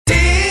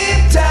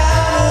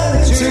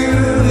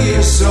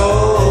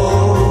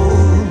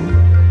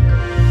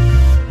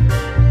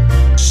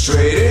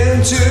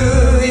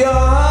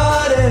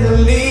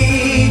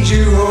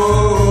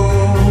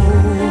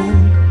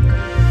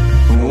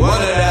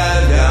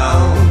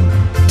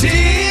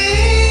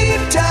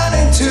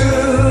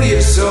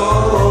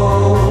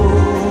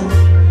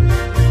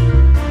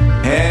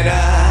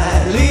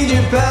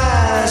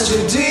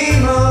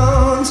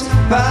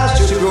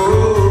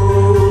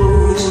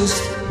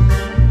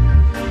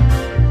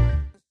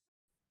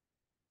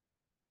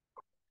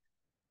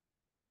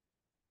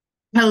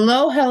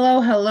Hello,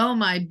 hello, hello,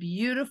 my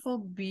beautiful,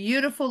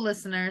 beautiful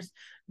listeners.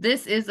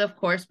 This is, of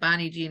course,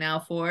 Bonnie G now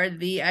for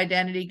the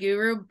Identity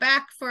Guru,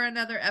 back for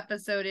another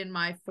episode in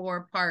my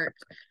four-part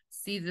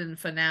season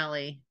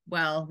finale.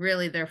 Well,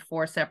 really, they're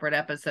four separate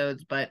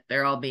episodes, but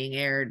they're all being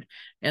aired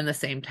in the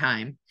same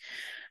time.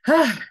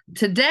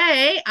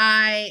 Today,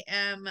 I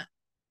am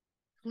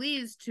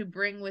pleased to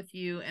bring with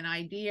you an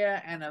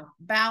idea and a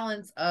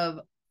balance of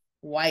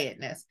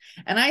quietness.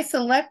 And I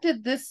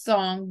selected this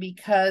song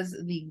because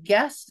the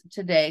guest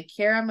today,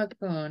 Kara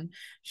McCoon,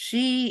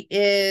 she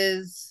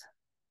is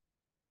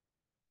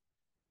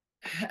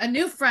a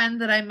new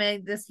friend that I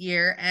made this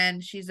year,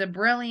 and she's a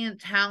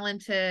brilliant,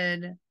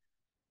 talented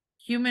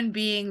human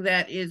being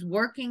that is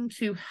working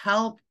to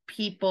help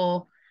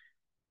people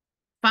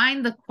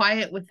find the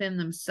quiet within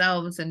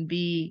themselves and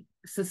be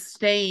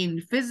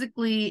sustained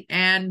physically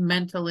and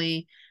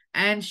mentally.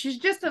 And she's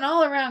just an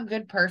all around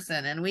good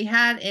person. And we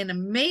had an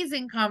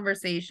amazing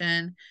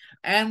conversation,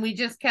 and we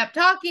just kept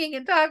talking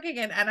and talking.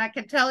 And I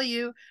can tell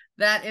you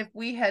that if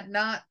we had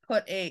not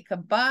put a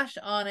kibosh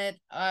on it,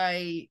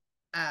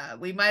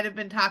 we might have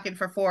been talking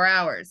for 4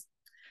 hours.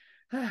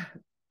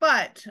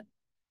 But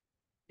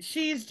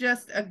she's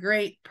just a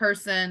great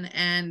person.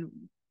 And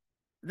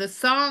the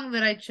song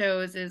that I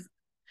chose is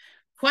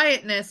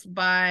Quietness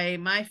by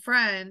my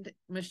friend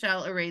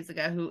Michelle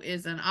Areziga, who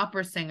is an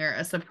opera singer,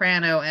 a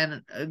soprano,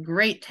 and a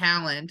great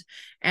talent.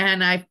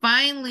 And I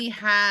finally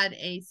had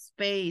a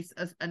space,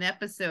 an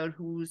episode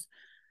who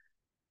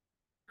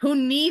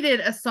needed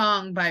a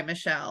song by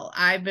Michelle.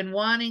 I've been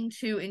wanting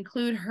to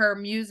include her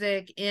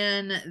music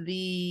in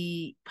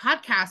the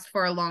podcast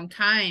for a long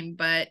time,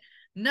 but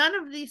none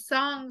of these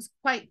songs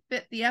quite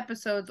fit the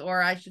episodes,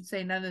 or I should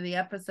say none of the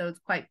episodes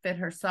quite fit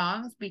her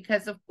songs,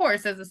 because of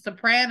course, as a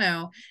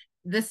soprano,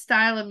 this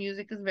style of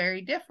music is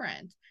very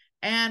different.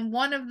 And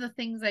one of the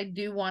things I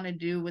do want to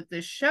do with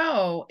this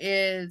show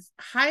is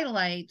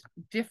highlight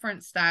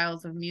different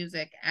styles of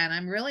music. And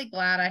I'm really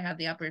glad I had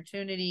the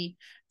opportunity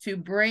to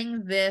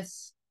bring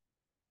this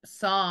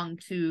song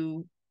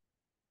to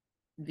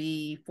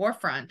the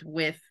forefront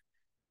with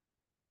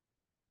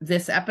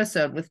this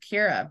episode with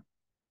Kira.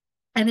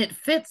 And it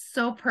fits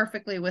so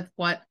perfectly with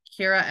what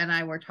Kira and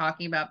I were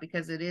talking about,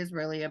 because it is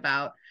really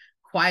about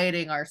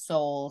quieting our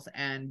souls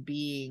and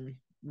being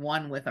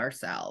one with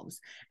ourselves.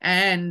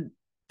 And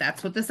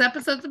that's what this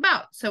episode's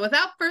about. So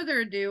without further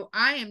ado,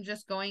 I am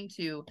just going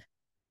to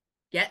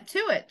get to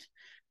it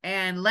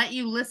and let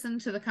you listen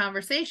to the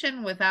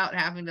conversation without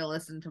having to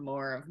listen to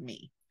more of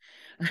me.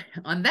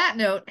 On that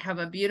note, have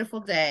a beautiful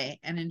day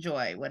and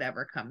enjoy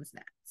whatever comes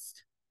next.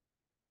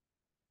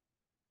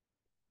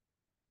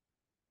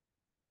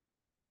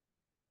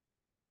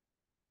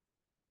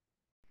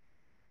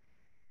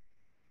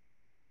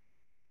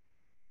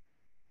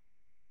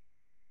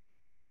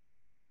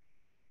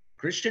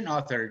 Christian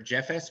author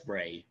Jeff S.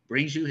 Bray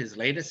brings you his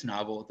latest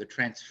novel, The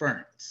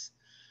Transference,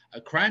 a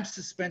crime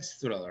suspense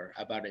thriller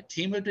about a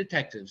team of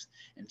detectives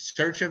in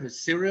search of a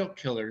serial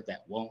killer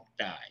that won't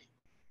die.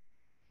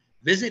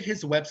 Visit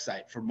his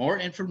website for more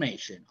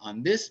information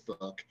on this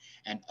book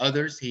and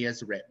others he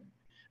has written.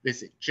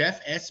 Visit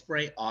Jeff S.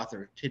 Bray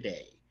Author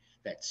today.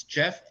 That's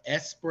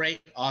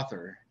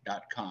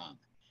jeffsbrayauthor.com.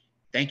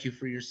 Thank you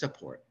for your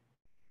support.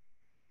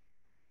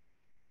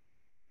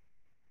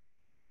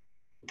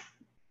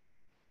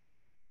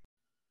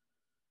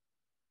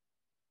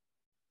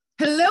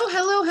 Hello,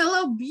 hello,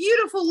 hello,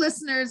 beautiful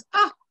listeners.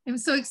 Oh, I'm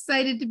so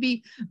excited to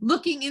be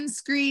looking in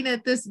screen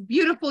at this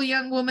beautiful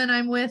young woman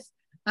I'm with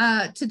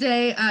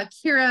today,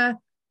 Kira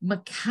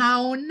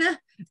McCown,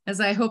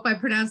 as I hope I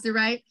pronounced it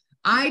right.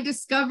 I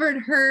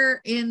discovered her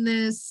in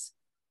this,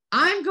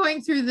 I'm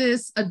going through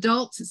this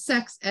adult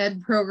sex ed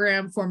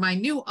program for my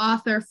new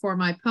author for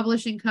my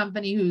publishing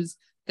company, who's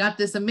got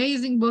this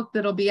amazing book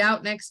that'll be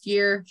out next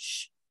year.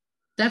 Shh.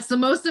 That's the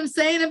most I'm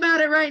saying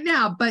about it right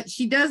now. But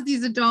she does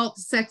these adult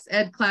sex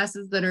ed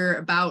classes that are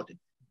about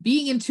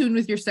being in tune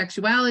with your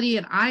sexuality.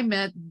 And I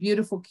met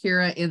beautiful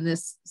Kira in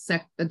this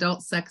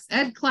adult sex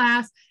ed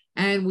class,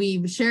 and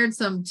we shared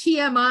some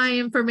TMI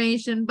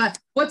information. But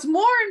what's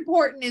more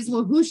important is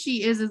who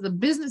she is as a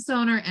business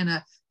owner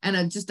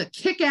and just a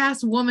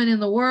kick-ass woman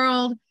in the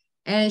world.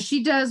 And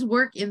she does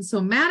work in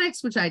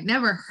somatics, which I'd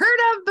never heard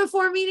of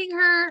before meeting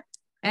her.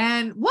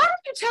 And why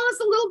don't you tell us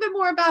a little bit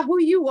more about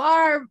who you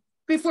are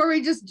before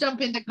we just jump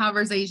into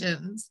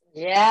conversations?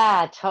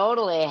 Yeah,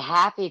 totally.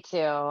 Happy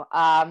to.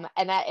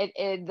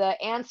 The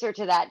answer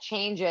to that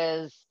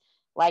changes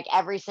like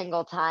every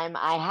single time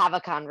I have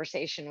a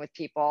conversation with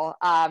people.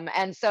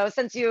 And so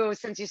since you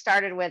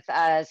started with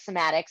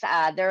somatics,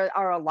 there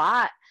are a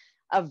lot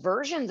of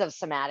versions of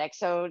somatics.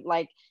 So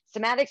like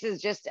somatics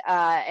is just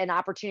an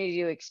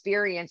opportunity to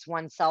experience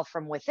oneself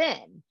from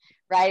within,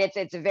 right?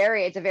 It's a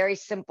very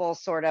simple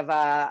sort of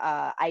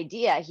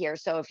idea here.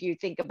 So if you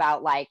think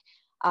about like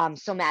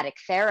somatic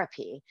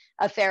therapy,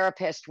 a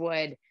therapist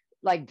would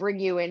like bring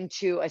you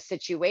into a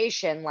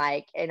situation,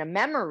 like in a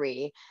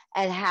memory,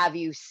 and have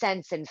you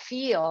sense and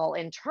feel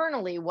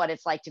internally what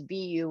it's like to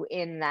be you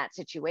in that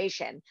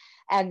situation.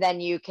 And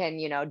then you can,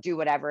 do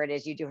whatever it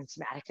is you do in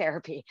somatic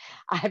therapy.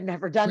 I've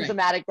never done Right.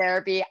 somatic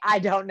therapy. I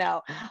don't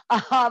know.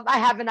 I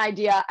have an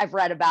idea. I've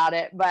read about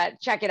it, but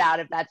check it out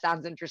if that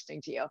sounds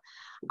interesting to you.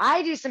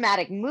 I do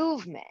somatic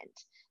movement.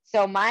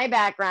 So my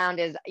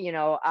background is,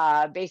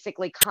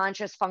 basically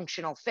conscious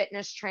functional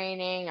fitness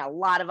training, a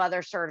lot of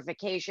other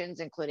certifications,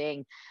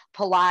 including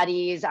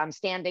Pilates,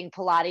 standing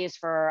Pilates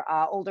for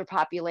older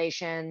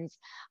populations,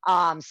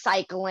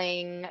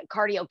 cycling,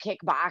 cardio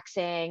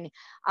kickboxing.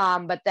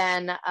 But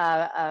then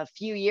a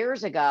few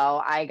years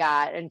ago,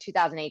 in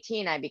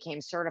 2018, I became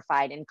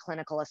certified in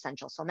clinical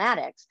essential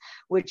somatics,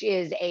 which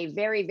is a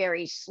very,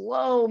 very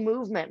slow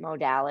movement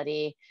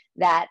modality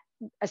that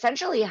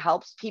essentially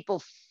helps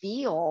people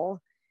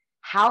feel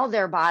how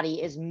their body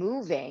is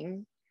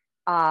moving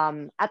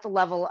at the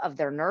level of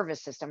their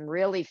nervous system,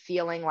 really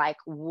feeling like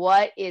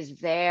what is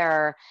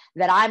there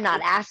that I'm not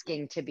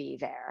asking to be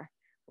there,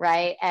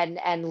 right?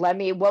 And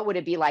what would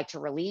it be like to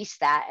release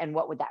that, and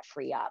what would that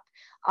free up?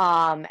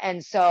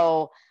 And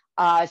so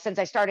since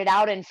I started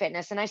out in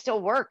fitness, and I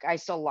still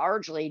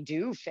largely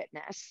do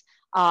fitness,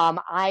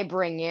 I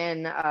bring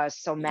in a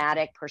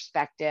somatic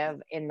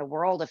perspective in the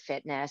world of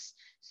fitness,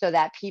 so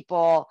that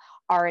people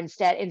are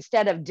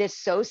instead of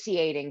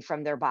dissociating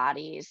from their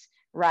bodies,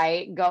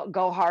 right?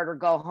 Go hard or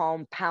go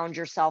home, pound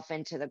yourself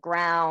into the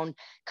ground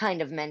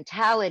kind of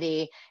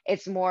mentality.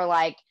 It's more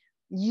like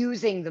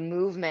using the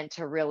movement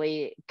to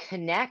really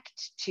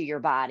connect to your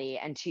body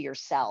and to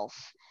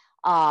yourself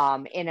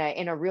in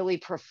a really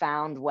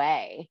profound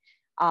way.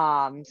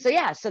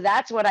 So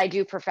that's what I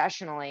do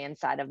professionally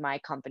inside of my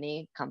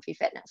company, Comfy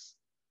Fitness.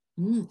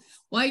 Well,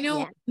 I know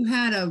Yeah. you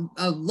had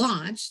a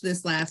launch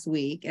this last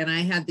week, and I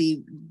had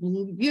the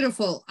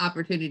beautiful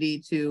opportunity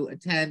to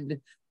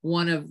attend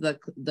one of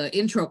the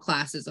intro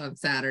classes on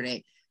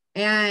Saturday.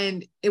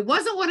 And it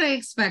wasn't what I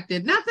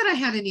expected. Not that I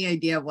had any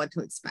idea of what to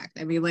expect.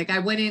 I mean, like, I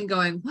went in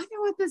going, wonder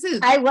what this is.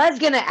 I was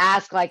going to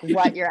ask like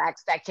what your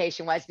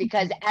expectation was,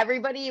 because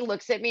everybody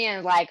looks at me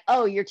and like,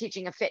 oh, you're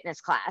teaching a fitness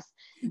class.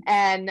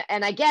 And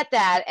I get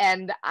that.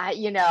 And I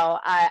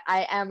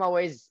am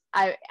always,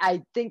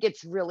 I think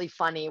it's really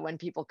funny when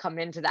people come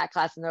into that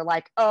class and they're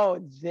like,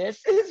 oh,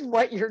 this is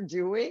what you're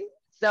doing.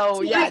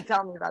 So yeah,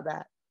 tell me about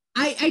that.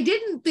 I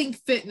didn't think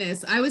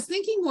fitness. I was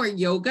thinking more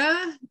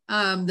yoga,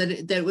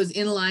 that was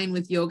in line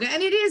with yoga.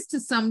 And it is to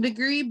some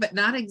degree, but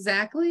not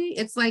exactly.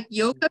 It's like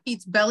yoga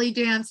meets belly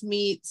dance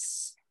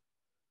meets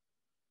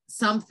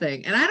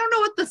something. And I don't know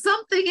what the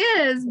something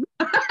is.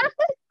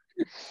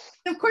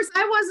 Of course,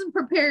 I wasn't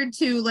prepared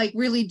to like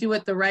really do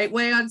it the right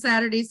way on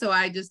Saturday. So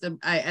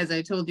as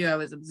I told you, I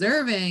was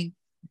observing.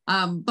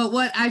 But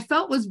what I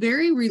felt was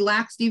very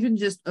relaxed, even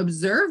just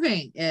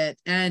observing it,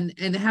 and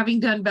having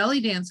done belly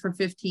dance for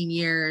 15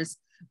 years,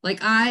 like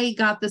I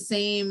got the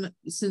same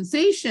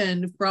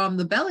sensation from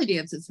the belly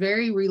dance. It's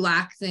very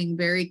relaxing,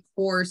 very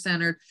core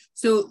centered.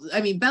 So,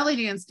 I mean, belly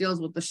dance deals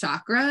with the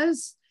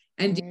chakras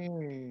and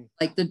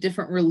like the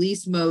different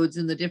release modes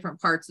in the different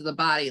parts of the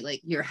body.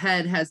 Like your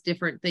head has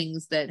different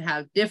things that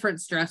have different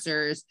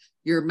stressors.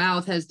 Your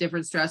mouth has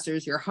different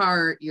stressors, your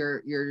heart,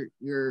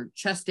 your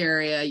chest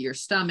area, your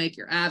stomach,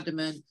 your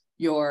abdomen,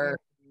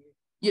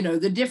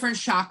 the different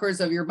chakras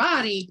of your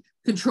body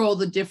control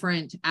the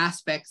different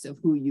aspects of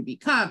who you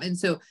become. And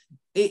so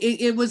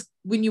it was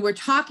when you were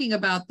talking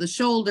about the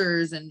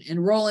shoulders and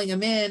rolling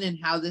them in, and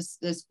how this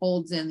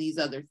holds in these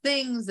other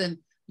things, and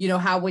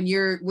how when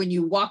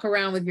you walk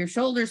around with your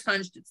shoulders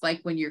hunched, it's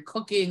like when you're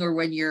cooking or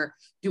when you're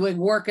doing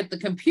work at the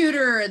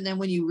computer, and then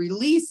when you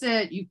release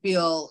it, you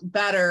feel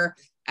better.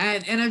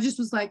 And I just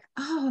was like,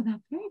 oh,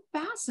 that's very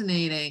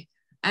fascinating.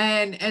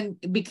 And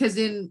because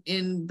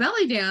in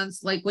belly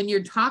dance, like when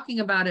you're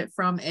talking about it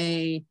from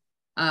a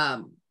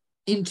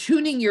in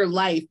tuning your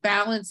life,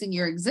 balancing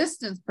your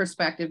existence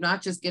perspective,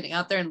 not just getting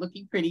out there and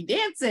looking pretty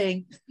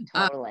dancing,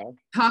 Totally.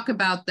 talk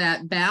about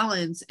that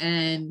balance,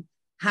 and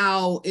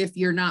how if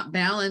you're not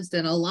balanced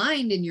and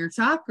aligned in your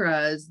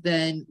chakras,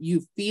 then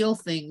you feel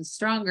things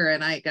stronger.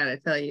 And I gotta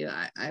tell you,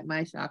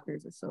 my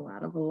chakras are so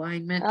out of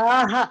alignment.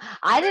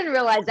 I didn't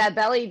realize that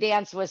belly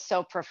dance was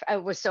so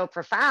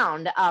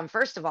profound.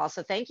 First of all,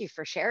 so thank you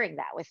for sharing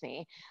that with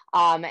me.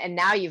 And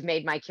now you've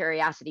made my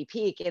curiosity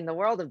peak in the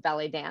world of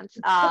belly dance.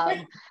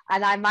 And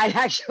I might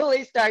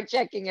actually start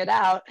checking it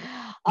out,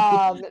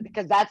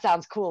 because that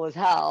sounds cool as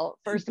hell.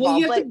 First of all,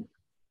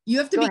 you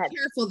have to be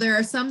careful. There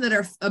are some that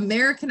are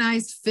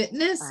Americanized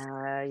fitness.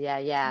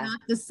 Yeah.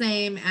 Not the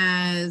same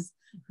as,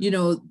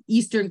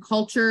 Eastern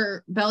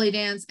culture belly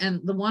dance.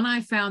 And the one I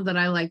found that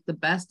I like the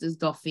best is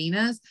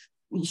Dolphina's.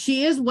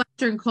 She is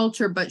Western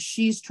culture, but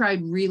she's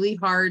tried really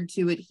hard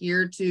to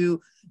adhere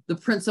to the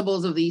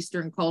principles of the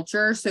Eastern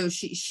culture. So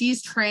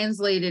she's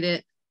translated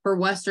it for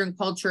Western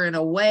culture in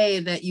a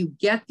way that you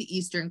get the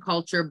Eastern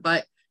culture,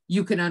 but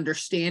you can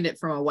understand it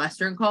from a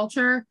Western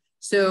culture.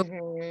 So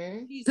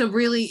Mm-hmm. she's a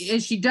really,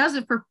 and she does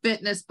it for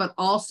fitness, but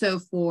also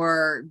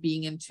for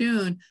being in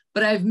tune.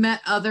 But I've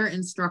met other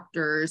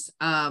instructors,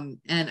 and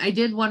I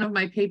did one of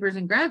my papers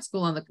in grad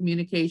school on the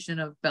communication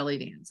of belly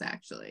dance,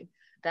 actually.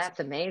 That's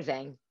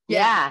amazing. Yeah.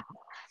 Yeah.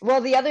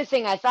 Well, the other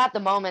thing I thought the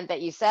moment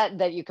that you said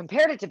that you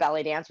compared it to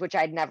belly dance, which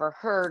I'd never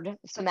heard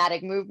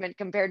somatic movement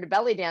compared to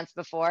belly dance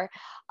before,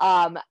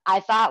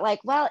 I thought like,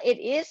 well, it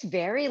is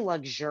very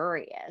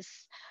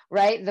luxurious,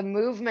 right? The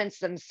movements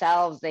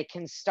themselves, they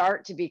can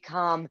start to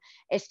become,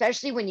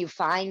 especially when you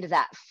find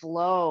that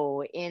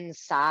flow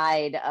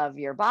inside of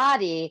your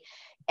body,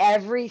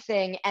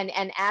 everything. And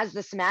as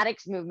the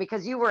somatics move,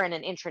 because you were in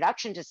an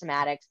introduction to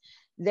somatics,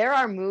 there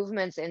are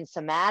movements in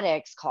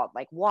somatics called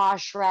like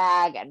wash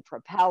rag and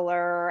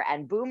propeller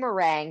and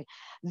boomerang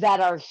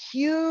that are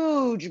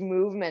huge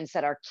movements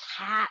that are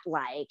cat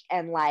like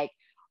and like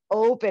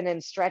open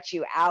and stretch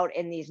you out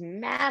in these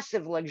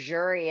massive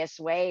luxurious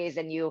ways,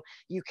 and you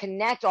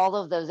connect all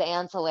of those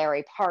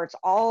ancillary parts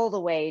all the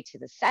way to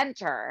the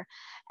center.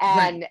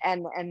 Right.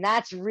 And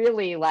that's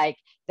really like,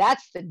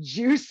 that's the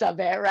juice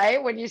of it,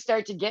 right? When you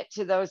start to get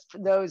to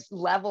those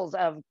levels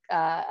of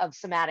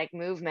somatic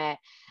movement,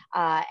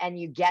 and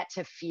you get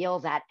to feel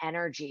that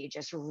energy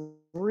just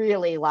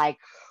really like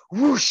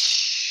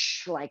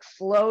whoosh, like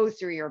flow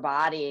through your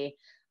body,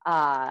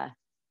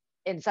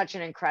 in such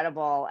an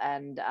incredible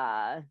and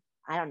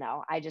I don't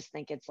know, I just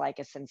think it's like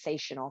a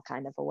sensational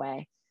kind of a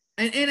way.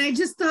 And I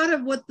just thought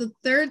of what the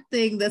third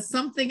thing, that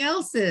something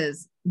else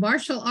is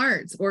martial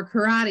arts or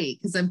karate,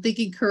 because I'm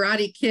thinking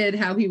Karate Kid,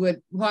 how he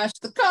would wash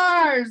the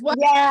cars.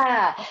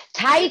 Yeah,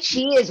 Tai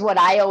Chi is what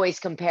I always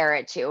compare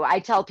it to. I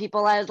tell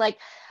people, I was like,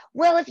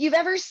 well, if you've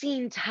ever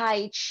seen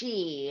Tai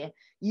Chi,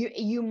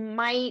 you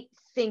might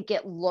think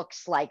it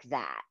looks like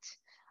that.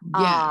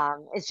 Yeah.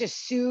 It's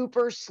just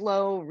super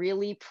slow,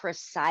 really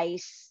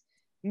precise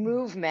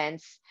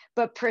movements,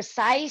 but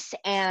precise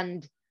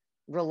and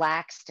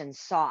relaxed and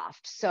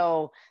soft.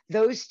 So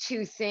those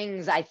two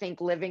things, I think,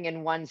 living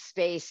in one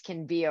space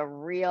can be a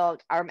real,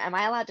 am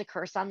I allowed to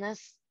curse on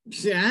this?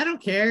 Yeah, I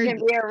don't care. Can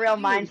be a real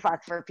mind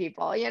fuck for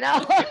people, you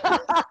know?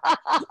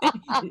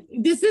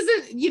 This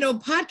isn't,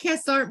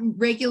 podcasts aren't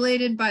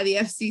regulated by the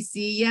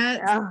FCC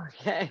yet.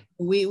 Okay.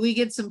 We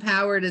get some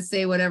power to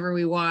say whatever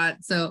we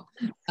want. So,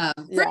 Yeah.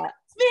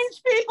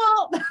 speech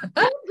people.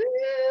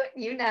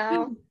 You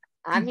know,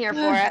 I'm here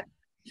for it.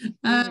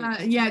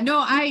 Yeah, no,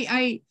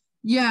 I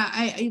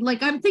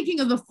like, I'm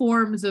thinking of the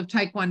forms of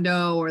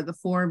Taekwondo, or the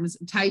forms,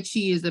 Tai Chi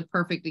is a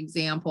perfect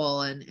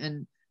example.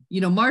 And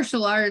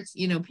martial arts,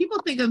 people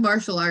think of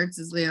martial arts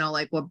as,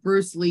 like what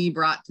Bruce Lee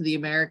brought to the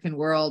American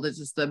world, is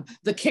just the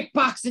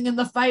kickboxing and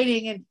the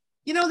fighting. And,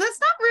 that's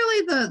not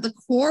really the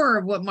core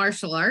of what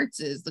martial arts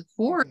is. The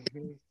core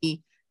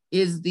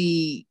is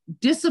the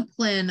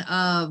discipline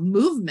of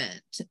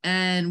movement.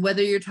 And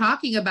whether you're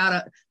talking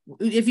about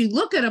if you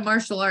look at a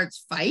martial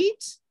arts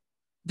fight,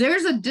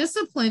 there's a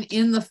discipline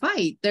in the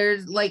fight.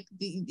 There's like,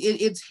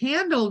 it's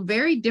handled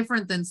very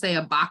different than, say,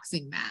 a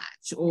boxing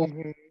match, or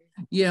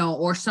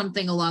or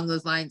something along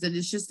those lines. And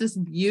it's just this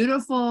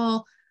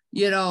beautiful,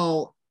 it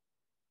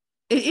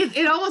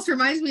almost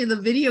reminds me of the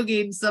video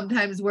games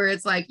sometimes, where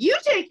it's like, you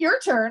take your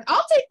turn,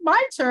 I'll take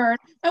my turn,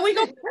 and we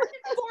go back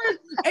and forth.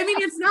 I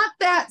mean, it's not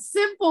that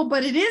simple,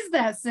 but it is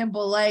that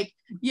simple. Like,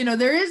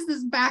 there is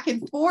this back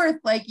and forth,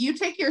 like, you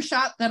take your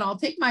shot, then I'll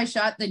take my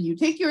shot, then you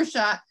take your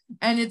shot.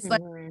 And it's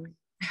like,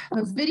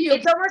 those video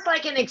it's almost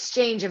like an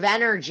exchange of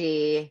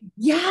energy.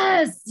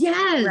 Yes.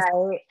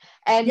 Right.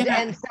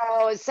 And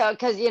so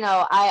because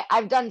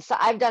I've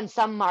done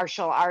some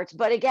martial arts,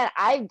 but again,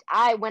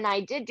 I when I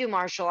did do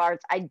martial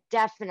arts, I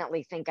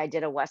definitely think I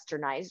did a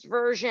westernized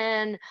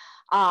version.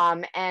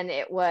 And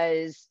it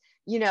was,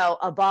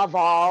 above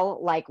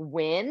all, like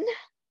win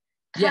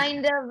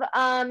kind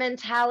of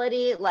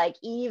mentality, like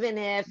even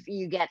if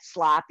you get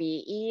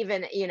sloppy,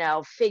 even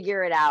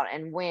figure it out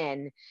and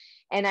win.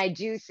 And I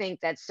do think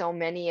that so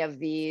many of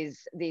these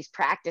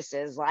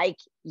practices, like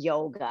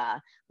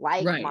yoga,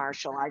 like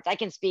martial arts, I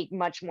can speak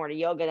much more to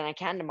yoga than I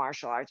can to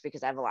martial arts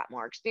because I have a lot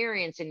more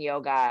experience in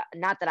yoga.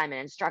 Not that I'm an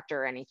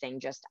instructor or anything,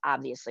 just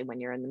obviously when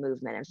you're in the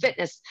movement and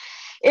fitness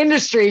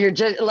industry, you're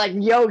just like,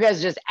 yoga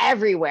is just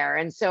everywhere.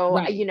 And so,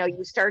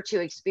 you start to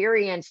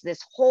experience this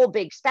whole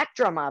big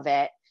spectrum of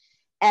it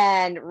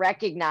and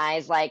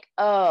recognize like,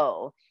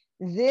 oh,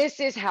 this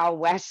is how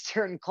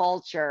Western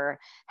culture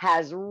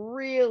has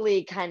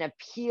really kind of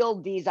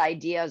peeled these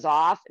ideas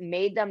off,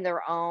 made them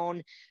their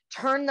own,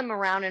 turned them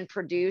around and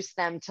produced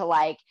them to,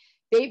 like,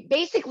 they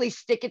basically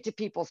stick it to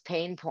people's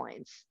pain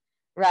points,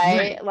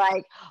 right?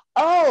 Like,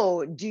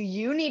 oh, do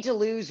you need to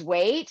lose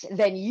weight?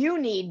 Then you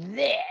need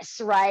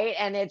this, right?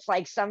 And it's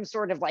like some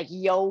sort of like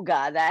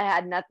yoga that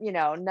had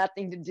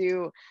nothing to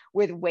do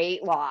with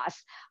weight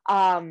loss.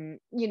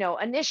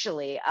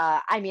 Initially,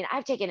 I mean,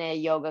 I've taken a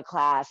yoga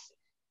class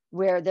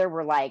where there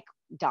were like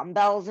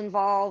dumbbells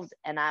involved,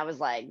 and I was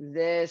like,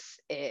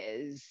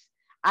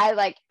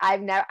 I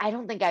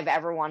don't think I've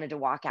ever wanted to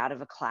walk out of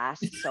a class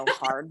so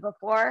hard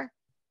before.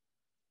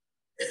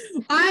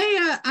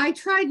 I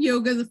tried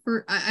yoga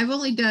I've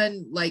only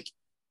done like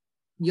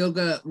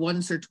yoga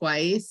once or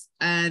twice,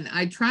 and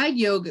I tried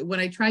yoga. When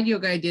I tried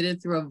yoga, I did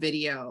it through a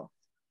video.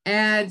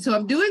 And so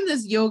I'm doing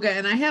this yoga,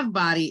 and I have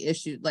body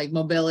issues, like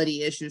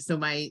mobility issues. So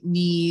my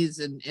knees,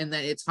 and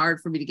that it's hard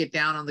for me to get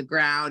down on the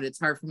ground. It's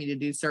hard for me to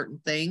do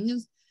certain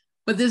things.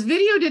 But this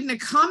video didn't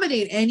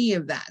accommodate any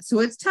of that. So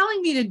it's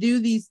telling me to do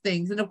these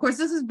things. And of course,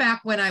 this is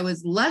back when I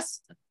was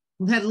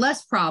had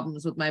less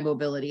problems with my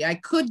mobility. I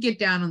could get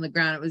down on the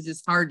ground. It was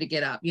just hard to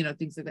get up,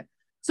 things like that.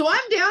 So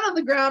I'm down on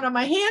the ground on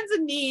my hands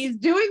and knees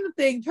doing the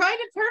thing, trying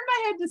to turn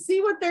my head to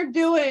see what they're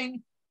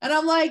doing. And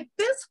I'm like,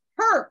 this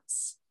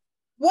hurts.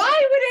 Why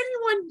would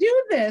anyone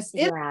do this?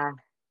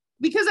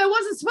 Because I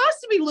wasn't supposed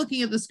to be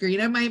looking at the screen,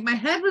 and my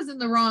head was in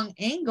the wrong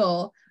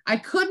angle. I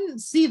couldn't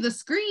see the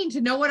screen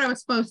to know what I was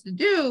supposed to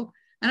do.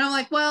 And I'm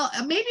like, well,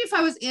 maybe if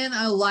I was in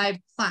a live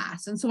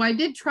class. And so I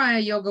did try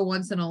a yoga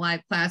once in a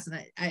live class,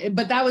 and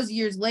but that was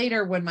years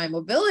later when my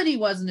mobility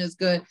wasn't as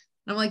good. And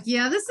I'm like,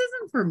 yeah, this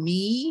isn't for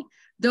me.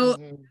 Though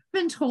I've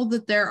been told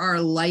that there are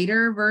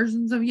lighter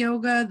versions of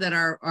yoga that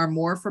are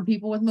more for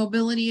people with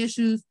mobility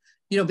issues,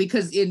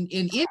 because in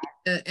India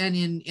and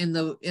in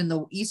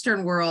the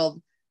Eastern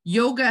world,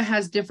 yoga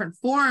has different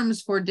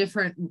forms for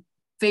different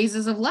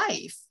phases of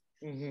life,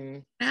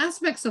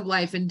 aspects of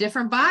life, and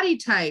different body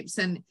types.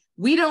 And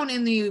we don't,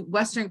 in the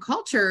Western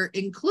culture,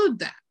 include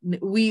that.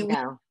 We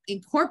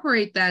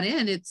incorporate that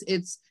in.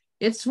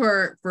 It's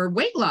for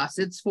weight loss.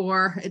 It's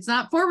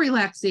not for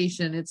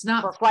relaxation. It's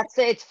not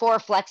it's for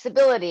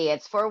flexibility.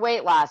 It's for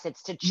weight loss.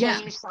 It's to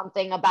change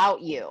something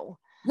about you.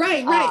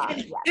 Right.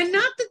 And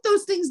not that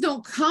those things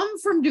don't come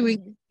from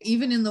doing,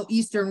 even in the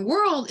Eastern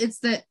world. It's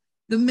that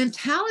the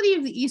mentality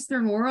of the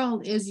Eastern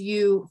world is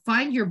you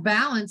find your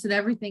balance and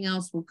everything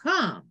else will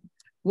come.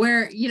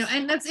 Where,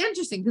 and that's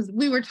interesting, because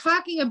we were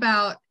talking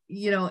about,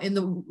 in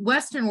the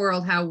Western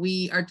world, how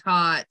we are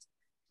taught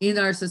in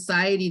our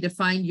society to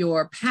find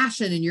your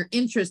passion and your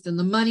interest, and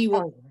the money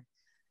will,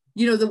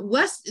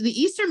 the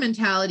Eastern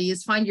mentality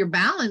is find your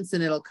balance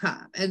and it'll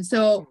come. And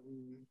so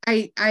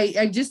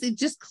it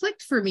just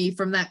clicked for me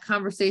from that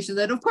conversation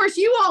that, of course,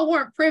 you all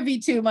weren't privy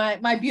to,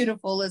 my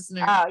beautiful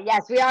listeners. Oh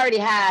yes, we already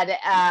had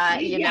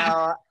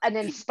an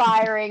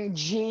inspiring,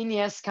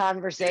 genius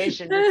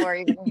conversation before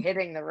even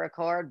hitting the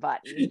record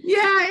button.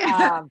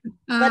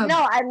 But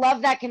no, I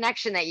love that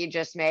connection that you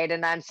just made,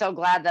 and I'm so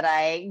glad that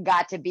I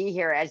got to be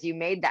here as you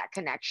made that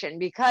connection,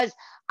 because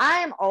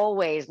I'm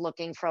always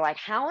looking for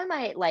how am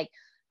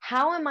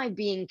I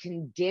being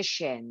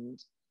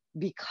conditioned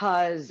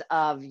because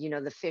of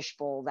the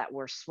fishbowl that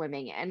we're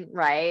swimming in,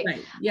 right?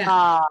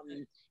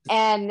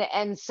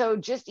 And so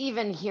just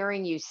even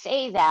hearing you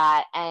say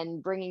that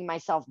and bringing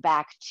myself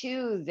back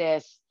to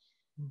this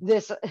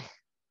just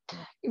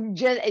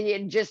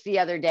the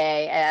other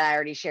day, and I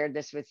already shared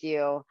this with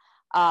you,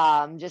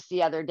 just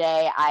the other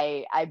day,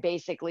 I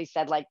basically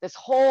said, this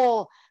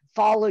whole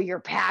follow your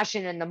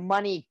passion and the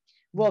money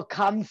will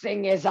come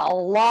thing is a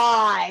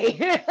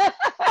lie.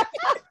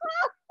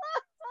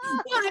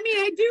 Well,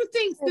 I do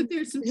think that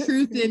there's some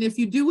truth in, if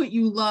you do what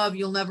you love,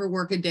 you'll never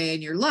work a day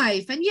in your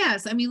life. And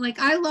yes,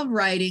 I love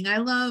writing. I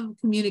love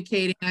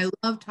communicating. I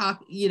love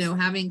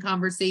having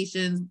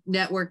conversations,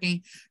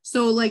 networking.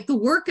 So the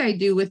work I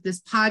do with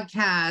this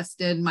podcast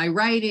and my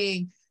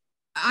writing,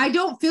 I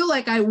don't feel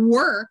like I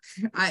work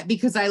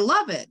because I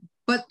love it.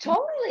 But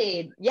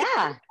totally. Yeah.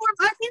 I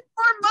get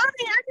more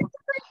money.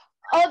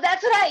 Oh,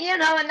 that's what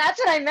and that's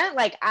what I meant.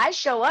 I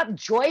show up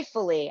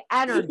joyfully,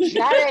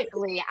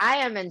 energetically. I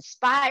am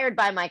inspired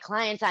by my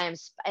clients. I am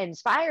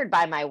inspired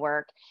by my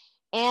work.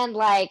 And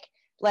where's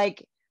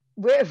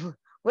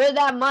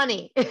that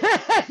money? And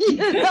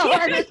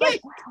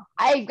it's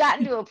I've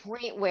gotten to a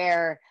point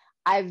where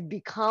I've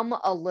become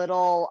a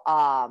little,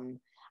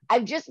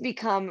 I've just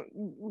become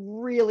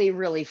really,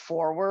 really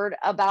forward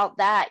about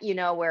that,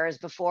 whereas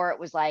before it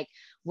was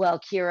well,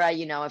 Kira,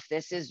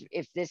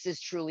 if this is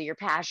truly your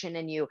passion,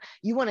 and you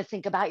want to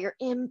think about your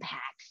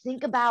impact,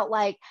 think about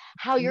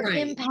how you're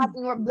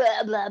impacting, or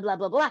blah, blah, blah,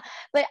 blah, blah.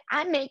 But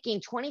I'm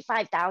making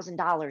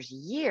 $25,000 a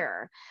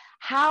year.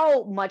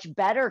 How much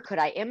better could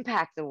I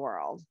impact the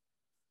world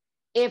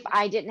if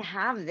I didn't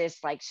have this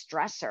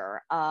stressor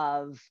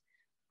of,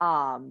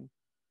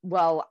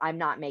 well, I'm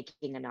not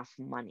making enough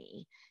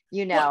money,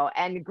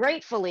 and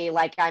gratefully,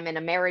 I'm in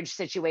a marriage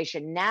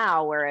situation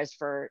now, whereas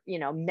for,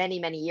 many,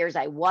 many years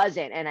I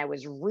wasn't, and I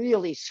was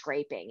really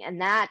scraping. And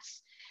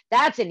that's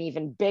an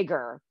even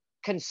bigger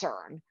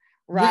concern,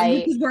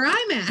 right? Which is where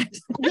I'm at.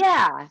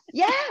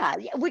 Yeah.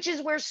 Which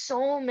is where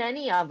so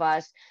many of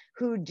us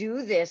who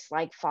do this,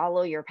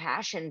 follow your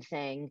passion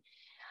thing,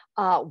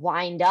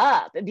 wind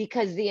up,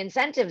 because the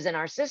incentives in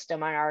our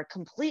system are a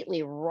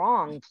completely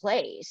wrong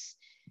place,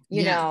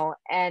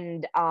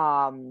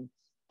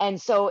 and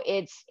so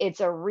it's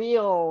a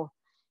real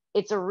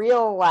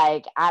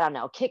I don't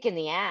know, kick in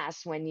the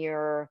ass when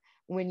you're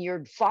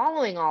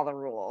following all the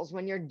rules,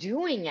 when you're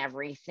doing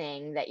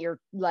everything that you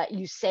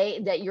say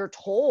that you're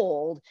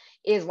told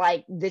is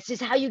this is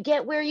how you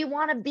get where you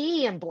want to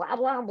be, and blah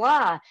blah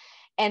blah.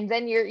 And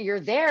then you're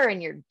there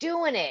and you're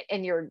doing it,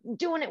 and you're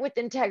doing it with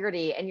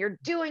integrity, and you're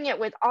doing it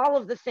with all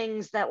of the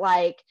things that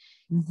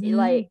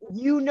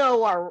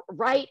Mhm. are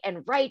right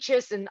and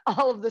righteous and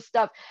all of the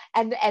stuff,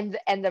 and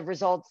the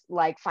results,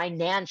 like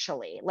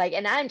financially, like,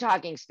 and I'm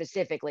talking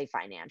specifically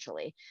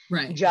financially,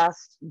 Right.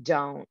 just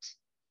don't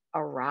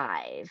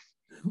arrive.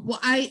 Well,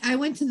 I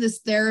went to this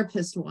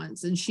therapist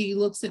once, and she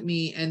looks at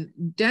me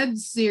and dead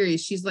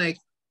serious. She's like,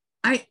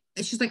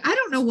 I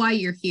don't know why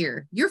you're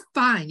here. You're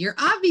fine. You're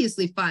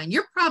obviously fine.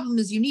 Your problem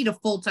is you need a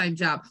full-time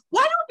job.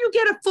 Why don't you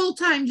get a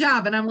full-time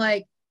job? And I'm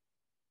like,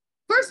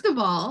 first of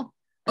all,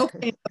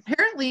 okay,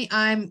 apparently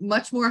I'm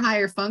much more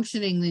higher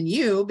functioning than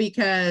you,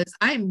 because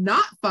I'm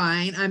not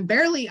fine. I'm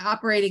barely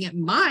operating at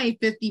my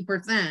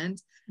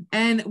 50%.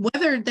 And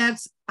whether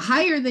that's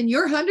higher than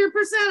your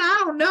 100%,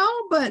 I don't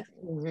know, but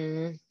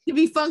Mhm. to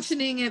be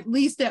functioning at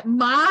least at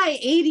my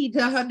 80 to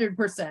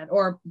 100%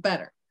 or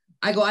better.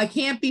 I go, I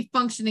can't be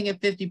functioning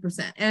at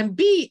 50%. And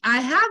B,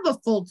 I have a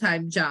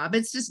full-time job.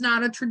 It's just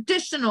not a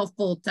traditional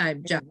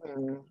full-time job.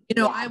 Mhm.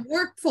 I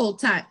work full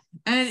time,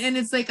 and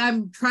it's like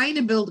I'm trying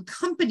to build a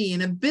company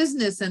and a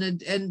business and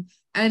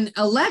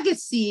a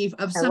legacy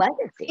of A something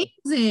legacy.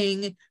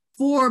 amazing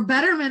for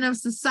betterment of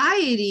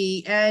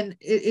society. And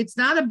it's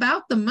not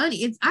about the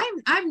money.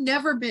 I've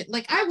never been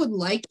like, I would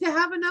like to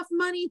have enough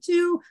money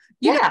to,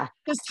 Yeah.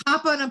 just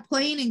hop on a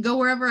plane and go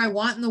wherever I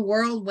want in the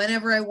world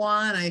whenever I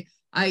want.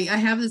 I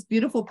have this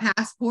beautiful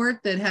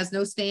passport that has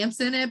no stamps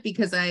in it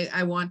because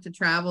I want to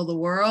travel the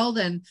world.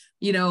 And,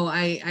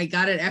 I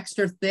got it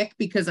extra thick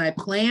because I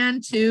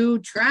plan to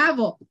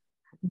travel.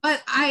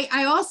 But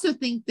I also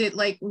think that,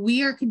 like,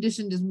 we are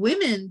conditioned as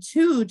women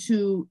too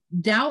to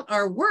doubt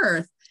our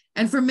worth.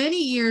 And for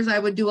many years, I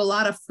would do a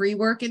lot of free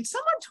work. And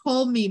someone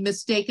told me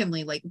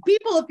mistakenly, like,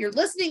 people, if you're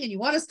listening and you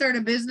want to start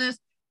a business,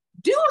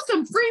 do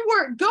some free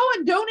work. Go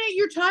and donate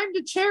your time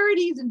to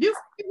charities and do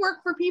free work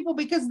for people,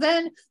 because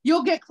then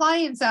you'll get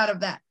clients out of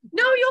that.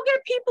 No, you'll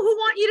get people who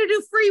want you to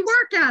do free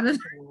work out of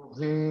it.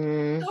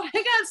 Mhm. So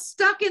I got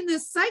stuck in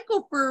this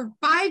cycle for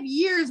 5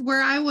 years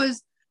where I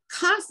was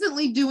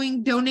constantly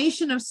doing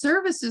donation of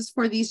services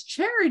for these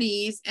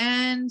charities.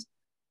 And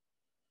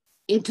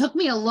it took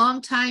me a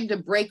long time to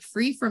break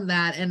free from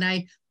that. And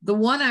the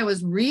one I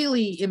was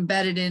really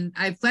embedded in,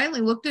 I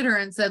finally looked at her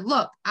and said,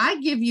 look, I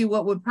give you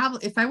what would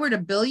probably, if I were to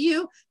bill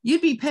you,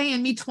 you'd be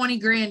paying me 20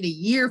 grand a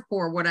year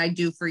for what I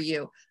do for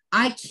you.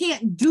 I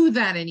can't do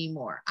that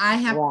anymore.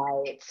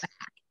 Right.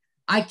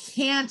 I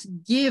can't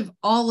give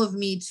all of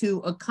me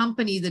to a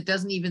company that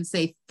doesn't even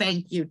say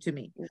thank you to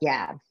me.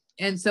 Yeah.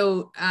 And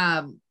so,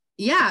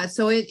 yeah,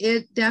 so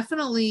it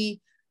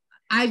definitely,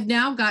 I've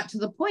now got to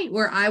the point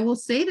where I will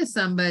say to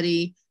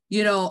somebody,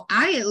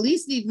 I at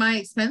least need my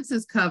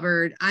expenses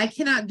covered. I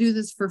cannot do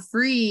this for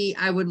free.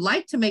 I would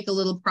like to make a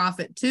little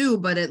profit too,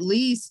 but at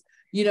least,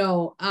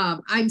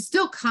 I'm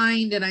still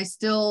kind, and I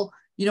still,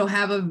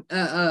 have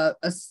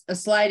a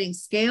sliding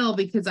scale,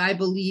 because I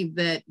believe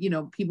that,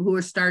 people who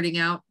are starting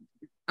out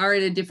are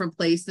in a different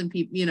place than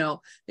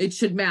people, it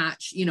should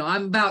match.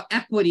 I'm about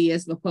equity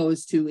as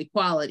opposed to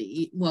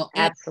equality. Well,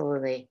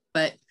 Absolutely.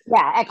 but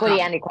Yeah,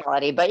 equity and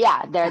equality, but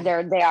yeah,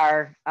 they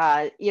are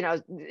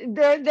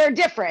they're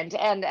different,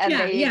 and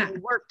yeah, they yeah.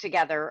 work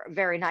together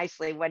very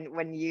nicely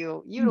when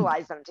you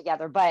utilize them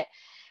together. But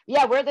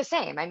yeah, we're the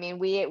same. I mean,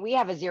 we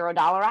have a $0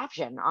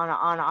 option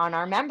on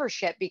our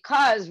membership,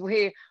 because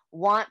we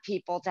want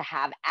people to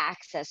have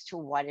access to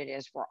what it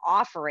is we're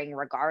offering,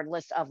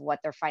 regardless of what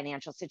their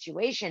financial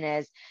situation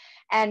is.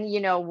 And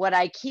what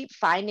I keep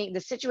finding,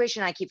 the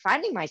situation I keep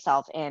finding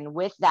myself in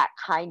with that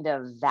kind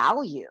of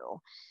value,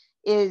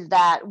 is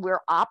that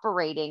we're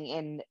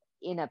operating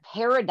in a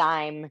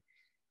paradigm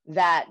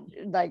that,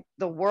 like,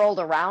 the world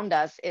around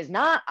us is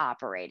not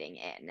operating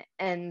in.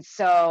 And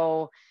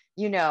so,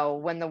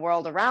 when the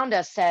world around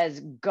us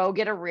says, go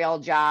get a real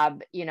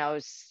job,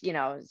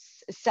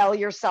 sell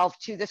yourself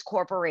to this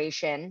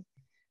corporation,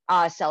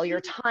 sell your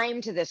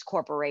time to this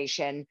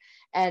corporation,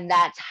 and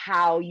that's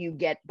how you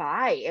get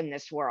by in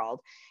this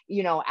world.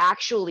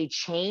 Actually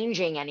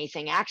changing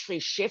anything, actually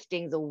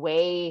shifting the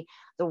way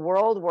the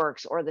world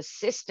works, or the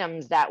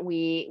systems that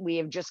we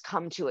have just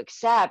come to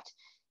accept,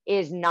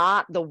 is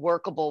not the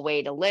workable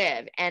way to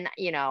live. And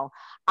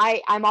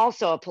I'm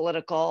also a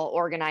political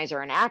organizer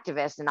and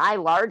activist, and I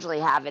largely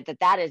have it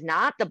that is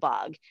not the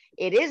bug,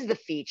 it is the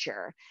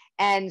feature.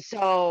 And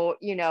so,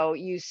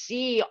 you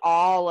see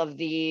all of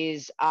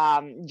these,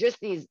 just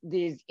these,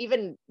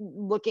 even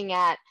looking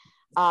at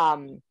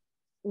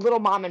little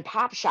mom and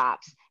pop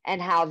shops, and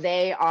how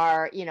they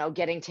are,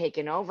 getting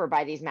taken over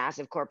by these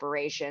massive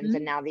corporations.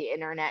 And now the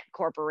internet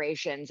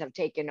corporations have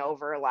taken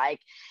over, like,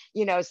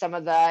 some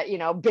of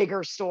the,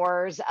 bigger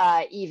stores,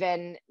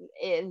 even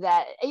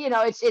that,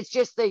 it's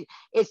just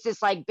it's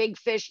this, like, big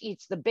fish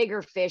eats the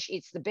bigger fish,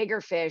 eats the bigger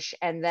fish.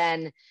 And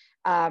then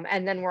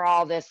we're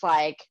all this,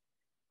 like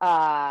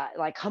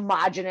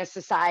homogenous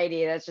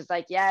society that's just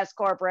like, yes,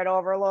 corporate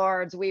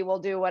overlords, we will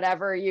do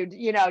whatever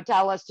you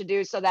tell us to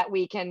do, so that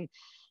we can,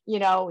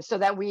 so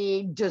that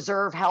we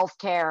deserve health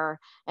care,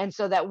 and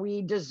so that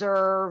we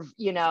deserve,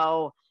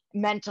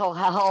 mental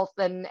health,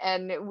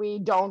 and we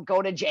don't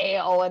go to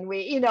jail, and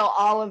we,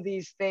 all of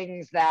these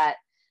things that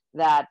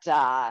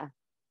that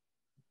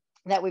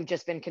we've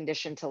just been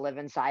conditioned to live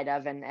inside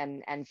of,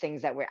 and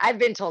things that I've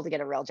been told to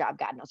get a real job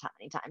God knows how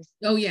many times.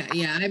 Oh yeah,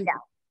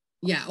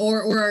 yeah,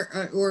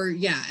 or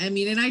yeah, I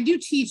mean, and I do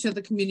teach at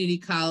the community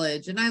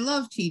college, and I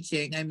love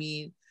teaching. I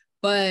mean,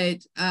 but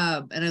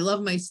and I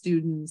love my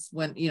students.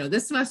 When,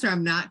 this semester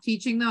I'm not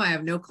teaching though, I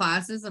have no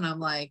classes, and I'm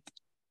like,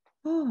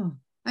 oh,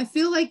 I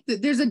feel like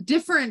there's a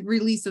different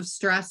release of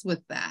stress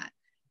with that.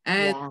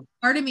 And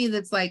part of me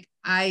that's like,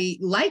 I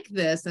like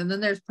this. And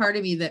then there's part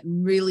of me that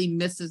really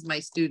misses my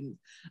students.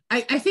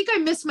 I think I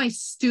miss my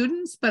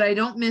students, but I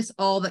don't miss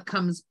all that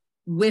comes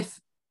with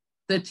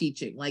the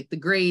teaching, like the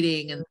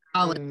grading and the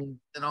college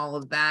and all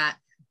of that.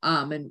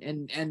 And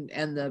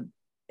the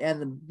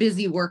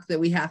busy work that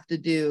we have to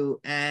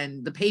do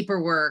and the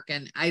paperwork.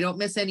 And I don't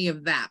miss any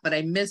of that, but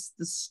I miss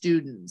the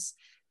students.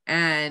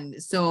 And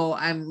so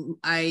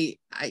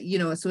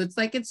so it's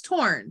like, it's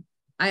torn.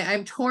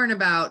 I'm torn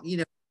about,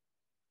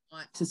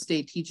 want to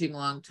stay teaching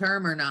long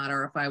term or not,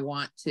 or if I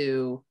want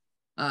to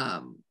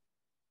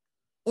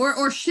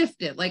or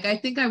shift it. Like, I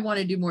think I want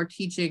to do more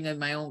teaching in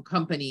my own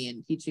company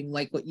and teaching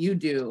like what you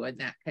do, and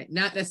that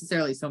not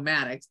necessarily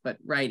somatics, but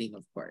writing,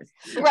 of course.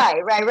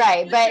 Right.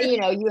 But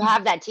you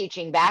have that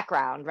teaching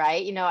background,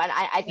 right? And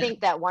I think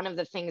that one of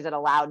the things that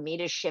allowed me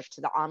to shift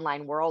to the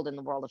online world and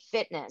the world of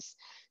fitness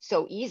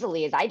so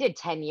easily is I did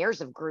 10 years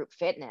of group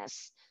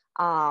fitness,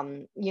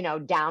 down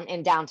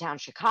in downtown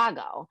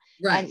Chicago.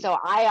 Right. And so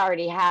I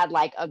already had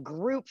like a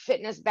group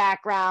fitness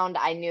background.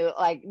 I knew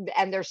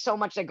and there's so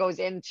much that goes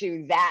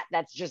into that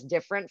that's just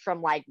different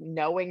from like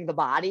knowing the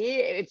body.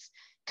 It's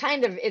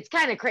kind of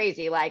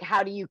crazy. Like,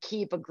 how do you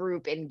keep a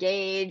group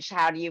engaged?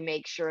 How do you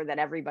make sure that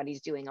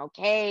everybody's doing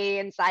okay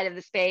inside of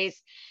the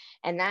space?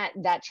 And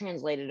that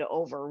translated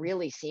over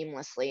really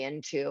seamlessly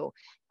into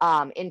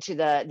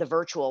the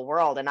virtual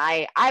world. And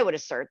I would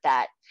assert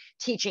that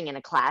teaching in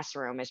a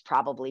classroom is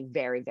probably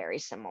very, very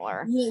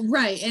similar. Well,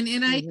 right.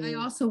 And I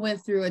also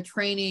went through a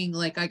training,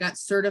 like I got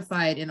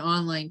certified in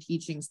online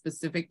teaching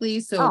specifically.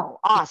 So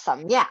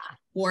awesome. Yeah.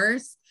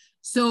 Course.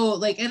 So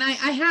like, and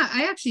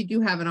I actually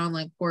do have an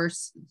online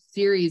course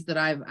series that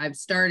I've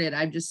started.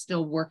 I'm just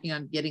still working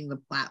on getting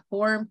the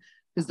platform,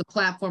 because the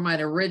platform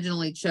I'd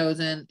originally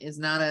chosen is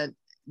not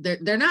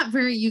they're not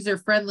very user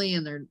friendly,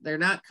 and they're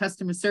not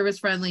customer service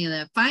friendly. And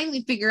then I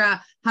finally figure out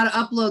how to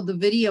upload the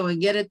video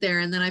and get it there.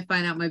 And then I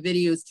find out my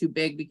video is too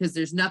big, because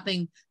there's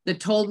nothing that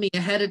told me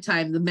ahead of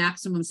time the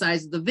maximum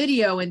size of the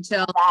video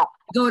until I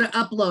go to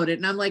upload it.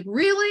 And I'm like,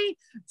 really?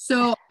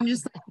 So I'm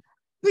just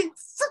like,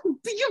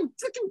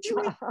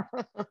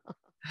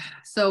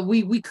 so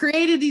we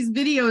created these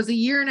videos a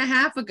year and a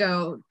half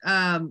ago.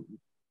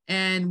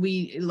 And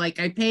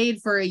I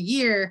paid for a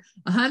year,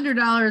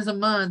 $100 a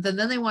month, and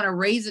then they want to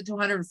raise it to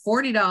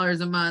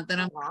 $140 a month. And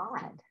I'm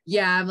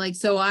like,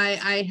 so I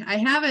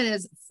have it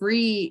as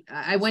free.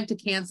 I went to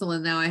cancel,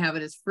 and now I have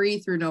it as free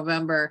through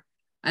November.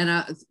 And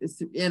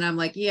I'm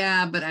like,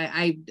 yeah, but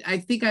I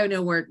think I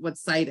know what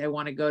site I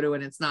want to go to,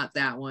 and it's not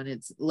that one.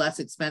 It's less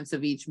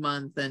expensive each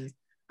month, and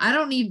I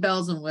don't need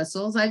bells and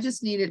whistles. I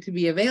just need it to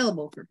be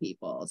available for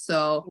people.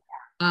 So,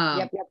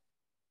 yep.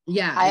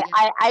 Yeah, I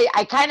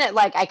kind of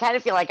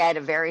feel like I had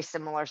a very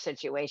similar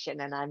situation,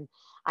 and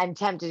I'm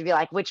tempted to be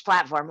like, which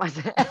platform was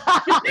it?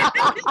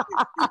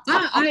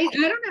 I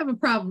don't have a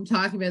problem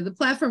talking about it. The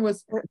platform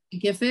was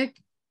Thinkific.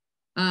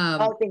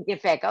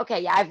 Thinkific.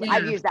 Okay, yeah,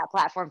 I've used that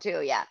platform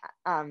too. Yeah.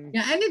 And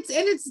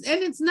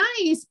it's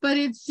nice, but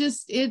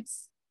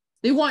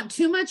they want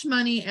too much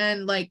money,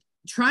 and like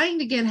trying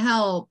to get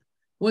help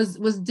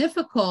was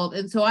difficult.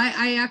 And so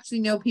I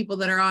actually know people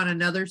that are on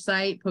another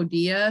site,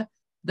 Podia,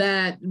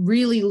 that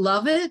really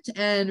love it,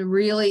 and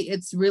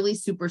it's really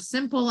super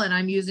simple. And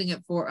I'm using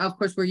it of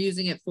course we're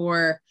using it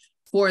for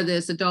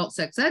this adult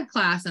sex ed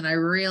class, and I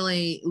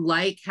really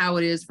like how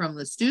it is from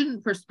the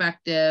student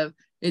perspective.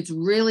 It's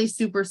really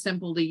super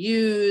simple to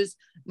use.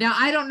 Now,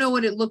 I don't know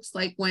what it looks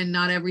like when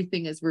not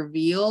everything is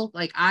revealed.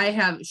 Like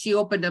she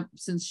opened up,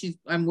 since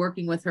I'm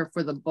working with her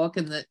for the book,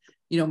 and that,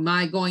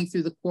 my going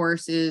through the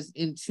course is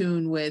in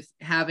tune with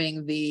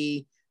having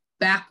the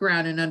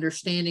background and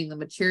understanding the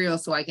material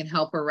so I can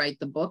help her write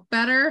the book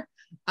better.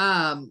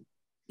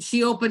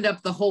 She opened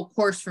up the whole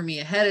course for me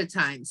ahead of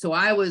time. So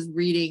I was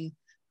reading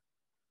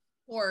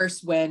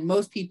course when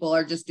most people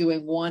are just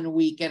doing 1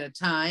 week at a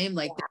time.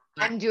 Like,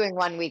 I'm doing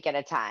 1 week at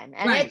a time,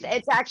 and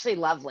it's actually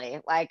lovely.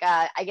 Like,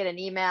 I get an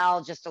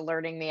email just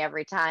alerting me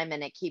every time,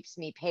 and it keeps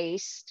me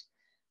paced.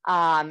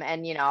 And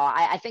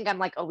I think I'm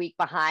like a week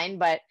behind,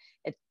 but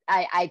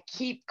I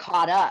keep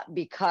caught up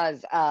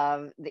because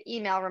of the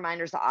email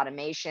reminders, the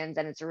automations,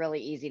 and it's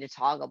really easy to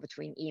toggle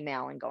between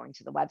email and going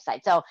to the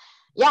website. So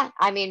yeah,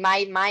 I mean,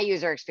 my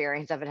user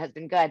experience of it has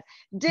been good.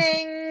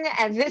 Ding!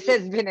 And this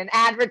has been an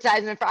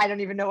advertisement for, I don't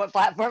even know what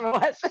platform it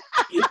was.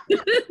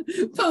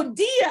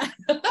 Podia.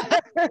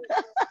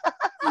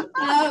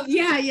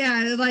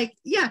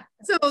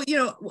 So,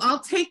 I'll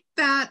take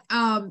that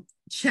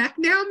check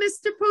now,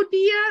 Mr.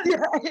 Podia.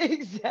 Yeah,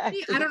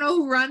 exactly. I don't know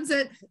who runs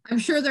it. I'm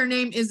sure their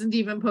name isn't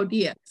even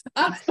Podia.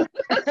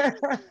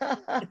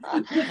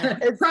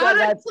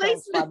 Product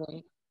placement. So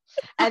funny.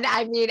 And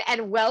I mean,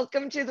 and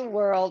welcome to the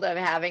world of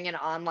having an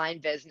online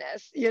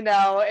business. You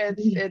know,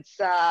 it's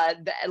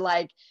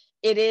like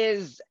it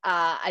is.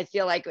 I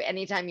feel like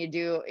anytime you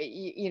do,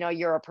 you know,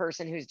 you're a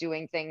person who's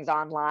doing things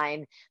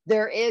online,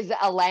 there is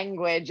a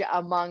language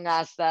among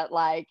us that,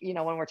 like, you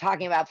know, when we're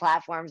talking about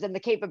platforms and the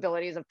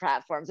capabilities of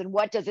platforms and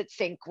what does it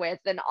sync with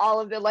and all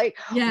of the, like,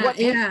 what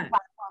platforms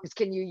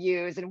can you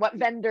use and what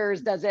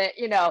vendors does it,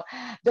 you know,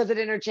 does it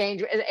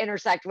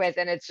intersect with?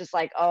 And it's just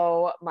like,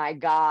 oh my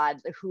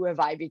God, who have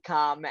I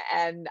become?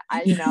 And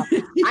I, you know,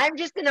 I'm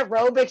just an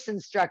aerobics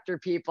instructor,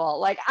 people.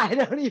 Like, I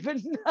don't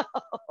even know.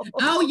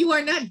 Oh, you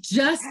are not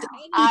just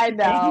anything. I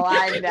know.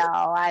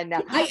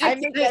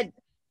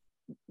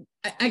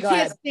 I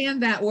can't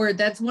stand that word.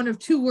 That's one of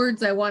two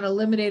words I want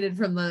eliminated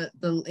from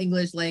the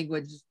English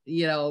language,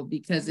 you know,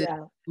 because it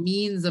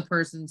means a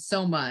person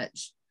so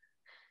much.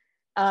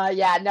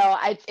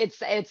 It's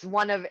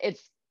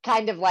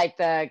kind of like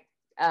the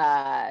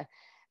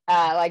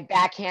like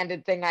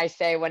backhanded thing I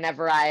say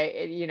whenever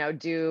I, you know,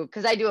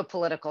 because I do a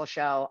political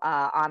show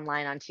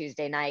online on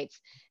Tuesday nights,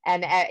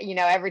 and you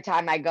know, every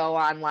time I go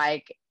on,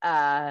 like,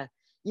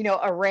 you know,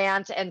 a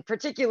rant, and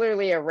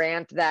particularly a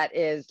rant that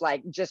is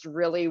like just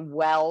really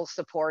well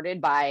supported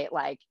by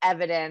like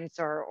evidence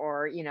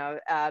or you know,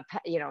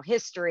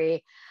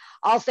 history,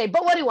 I'll say,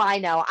 but what do I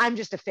know? I'm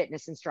just a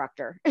fitness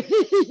instructor.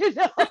 You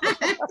know?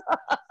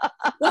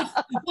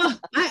 well,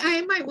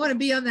 I might want to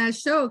be on that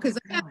show because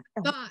I have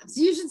thoughts.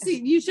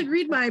 You should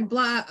read my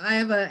blog. I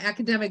have an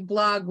academic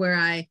blog where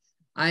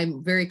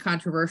I'm very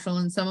controversial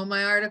in some of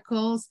my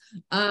articles.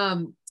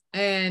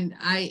 And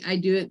I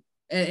do it,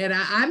 and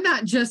I'm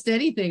not just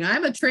anything.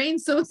 I'm a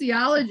trained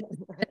sociologist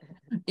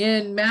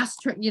in mass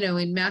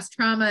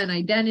trauma and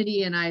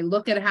identity, and I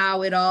look at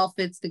how it all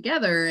fits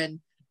together,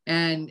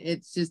 and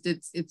it's just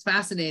it's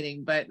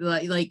fascinating. But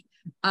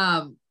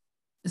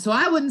so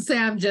I wouldn't say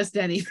I'm just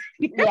anything.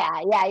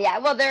 Yeah.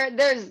 Well,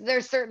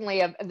 there's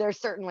certainly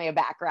a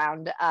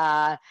background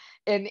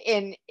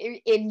in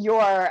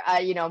your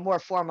you know, more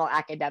formal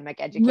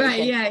academic education.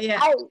 Right. Yeah.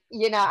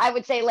 I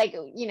would say, like,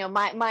 you know,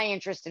 my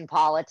interest in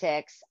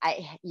politics,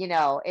 you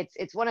know,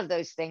 it's one of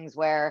those things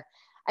where,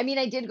 I mean,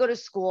 I did go to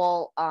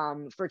school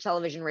for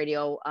television,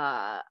 radio,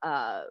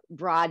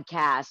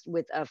 broadcast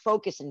with a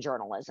focus in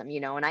journalism, you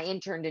know, and I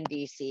interned in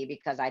DC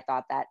because I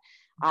thought that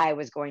I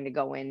was going to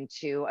go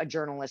into a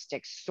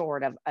journalistic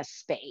sort of a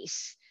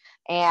space.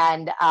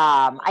 And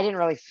I didn't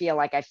really feel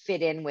like I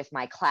fit in with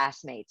my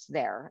classmates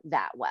there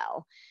that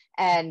well.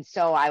 And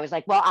so I was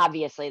like, well,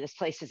 obviously this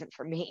place isn't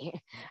for me.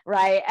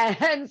 Right.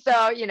 And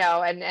so, you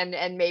know,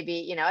 and maybe,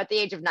 you know, at the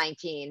age of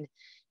 19,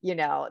 you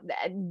know,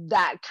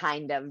 that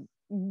kind of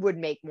would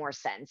make more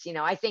sense. You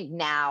know, I think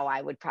now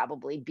I would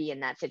probably be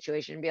in that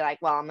situation and be like,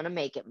 well, I'm going to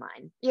make it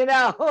mine, you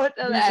know,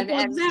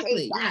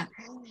 exactly. Yeah.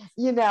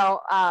 You know,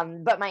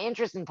 but my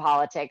interest in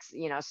politics,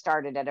 you know,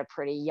 started at a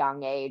pretty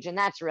young age. And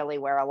that's really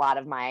where a lot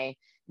of my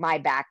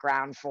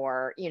background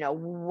for, you know,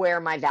 where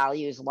my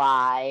values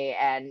lie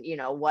and, you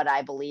know, what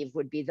I believe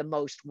would be the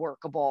most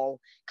workable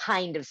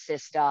kind of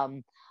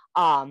system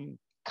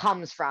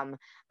comes from,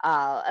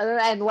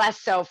 and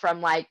less so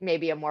from like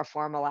maybe a more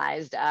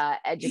formalized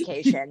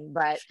education.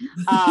 But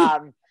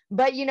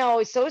you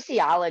know,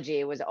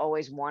 sociology was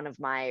always one of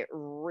my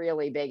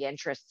really big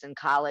interests in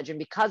college. And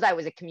because I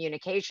was a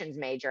communications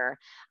major,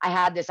 I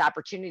had this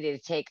opportunity to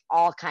take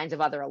all kinds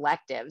of other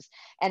electives.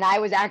 And I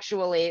was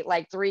actually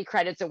like 3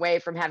 credits away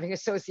from having a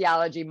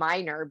sociology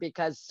minor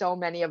because so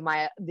many of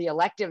the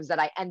electives that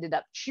I ended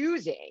up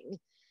choosing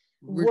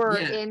were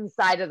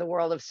inside of the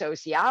world of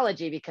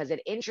sociology because it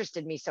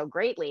interested me so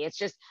greatly. It's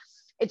just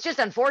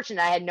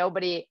unfortunate I had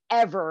nobody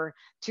ever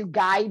to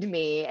guide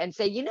me and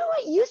say, you know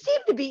what, you seem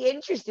to be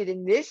interested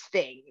in this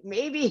thing.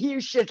 Maybe you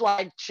should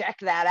like check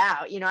that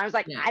out. You know, I was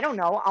like, I don't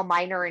know, I'll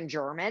minor in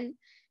German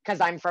because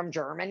I'm from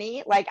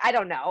Germany. Like, I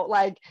don't know.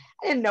 Like,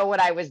 I didn't know what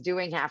I was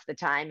doing half the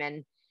time.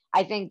 And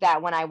I think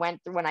that when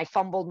I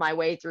fumbled my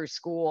way through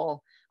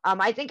school,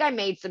 I think I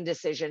made some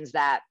decisions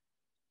that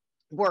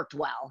worked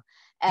well.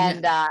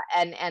 And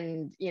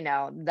and you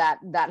know,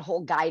 that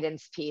whole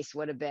guidance piece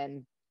would have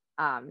been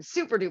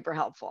super duper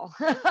helpful.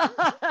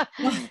 I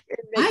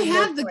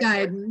had the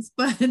guidance,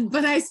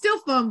 but I still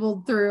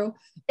fumbled through.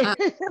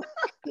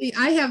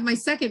 I have my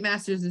second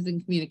master's is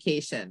in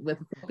communication with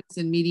a focus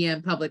in media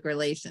and public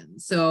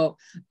relations. So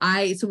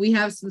we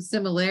have some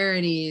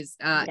similarities.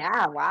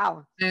 Yeah,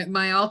 wow.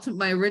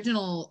 My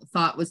original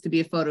thought was to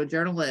be a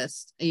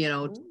photojournalist, you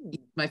know,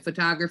 my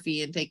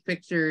photography and take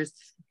pictures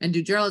and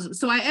do journalism.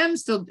 So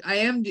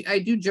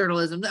I do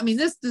journalism. I mean,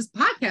 this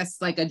podcast is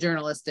like a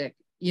journalistic,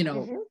 you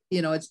know,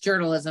 it's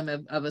journalism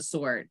of a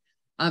sort.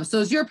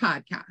 So it's your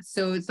podcast.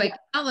 So it's like,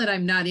 now that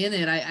I'm not in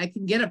it, I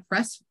can get a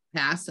press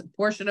pass. A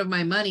portion of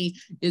my money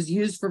is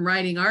used from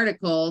writing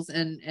articles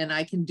and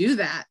I can do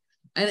that.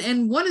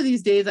 and one of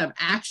these days I'm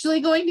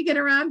actually going to get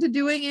around to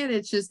doing it.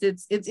 It's just,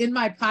 it's in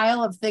my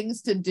pile of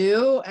things to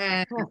do.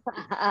 And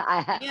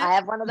I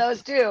have one of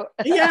those too.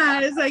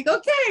 yeah, it's like,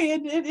 okay.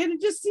 And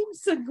it just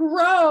seems to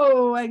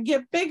grow and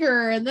get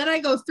bigger. And then I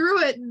go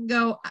through it and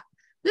go,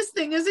 this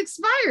thing is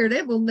expired.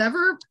 It will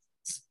never.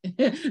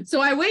 So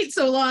I wait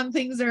so long,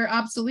 things are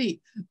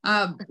obsolete.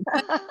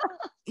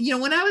 You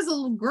know, when I was a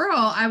little girl,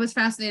 I was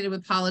fascinated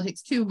with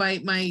politics too.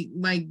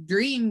 My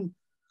dream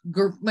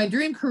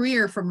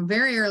career from a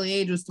very early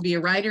age was to be a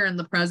writer and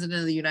the president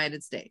of the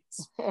United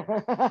States.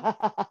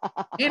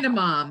 And a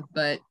mom,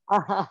 but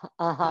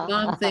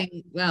mom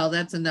thing, well,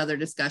 that's another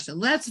discussion.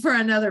 That's for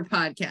another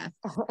podcast.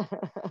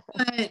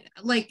 But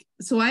like,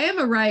 so I am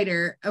a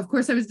writer. Of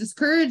course, I was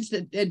discouraged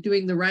at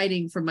doing the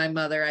writing from my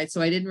mother.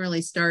 So I didn't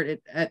really start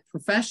at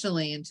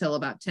professionally until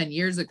about 10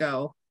 years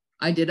ago.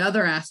 I did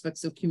other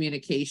aspects of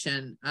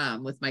communication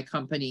with my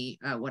company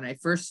when I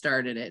first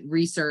started it,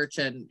 research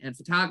and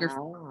photography.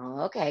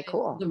 Oh, okay,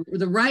 cool.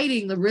 The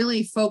writing, the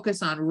really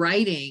focus on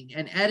writing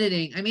and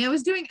editing. I mean, I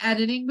was doing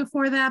editing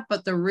before that,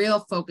 but the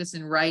real focus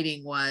in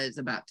writing was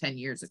about 10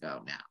 years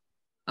ago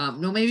now.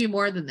 No, maybe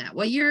more than that.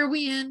 What year are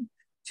we in?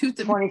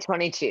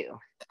 2022.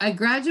 I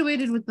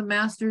graduated with the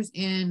master's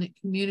in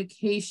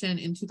communication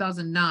in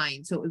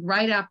 2009. So it was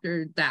right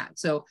after that.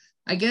 So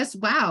I guess,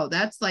 wow,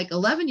 that's like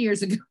 11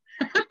 years ago.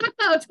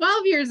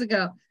 12 years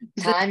ago.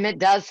 Time it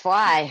does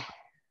fly.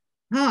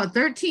 Oh,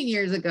 13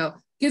 years ago.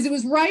 Because it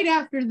was right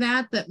after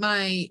that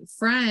my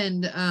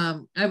friend,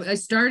 I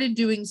started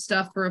doing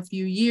stuff for a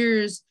few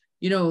years,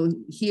 you know,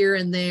 here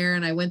and there.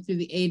 And I went through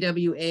the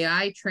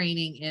AWAI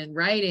training in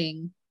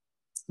writing,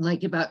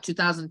 like about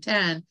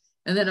 2010.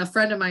 And then a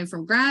friend of mine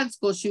from grad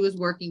school, she was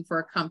working for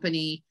a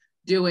company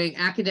doing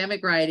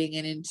academic writing.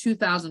 And in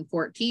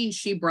 2014,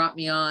 she brought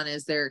me on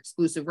as their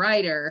exclusive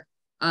writer,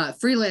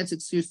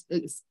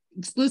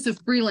 exclusive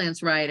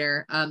freelance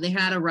writer. They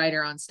had a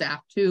writer on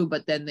staff too,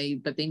 but they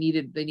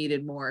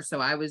needed more. So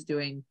I was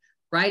doing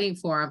writing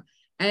for them,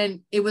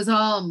 and it was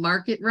all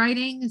market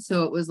writing.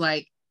 So it was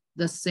like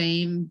the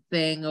same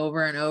thing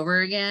over and over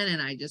again.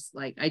 And I just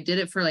I did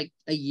it for like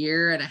a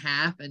year and a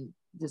half, and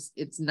just,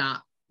 it's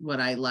not what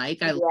I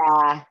like. I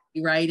like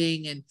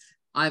writing, and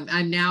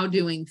I'm now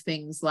doing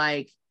things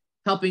like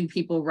helping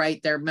people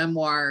write their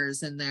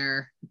memoirs and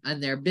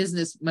their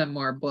business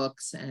memoir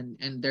books and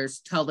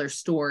tell their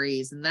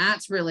stories. And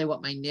that's really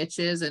what my niche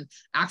is. And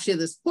actually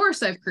this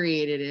course I've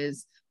created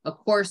is a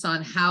course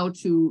on how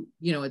to,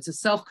 you know, it's a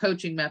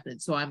self-coaching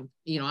method. So I'm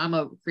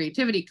a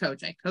creativity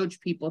coach. I coach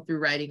people through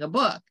writing a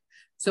book.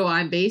 So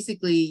I'm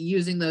basically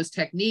using those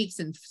techniques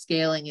and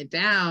scaling it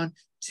down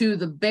to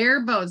the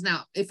bare bones.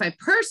 Now, if I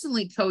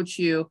personally coach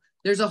you,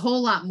 there's a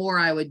whole lot more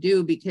I would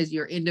do, because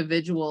your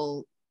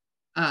individual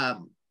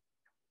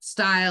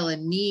style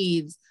and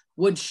needs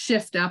would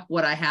shift up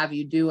what I have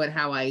you do and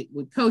how I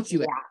would coach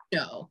you at the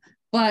show.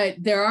 But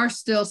there are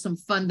still some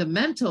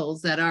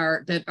fundamentals that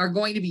are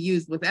going to be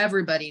used with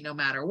everybody no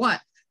matter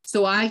what.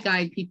 So I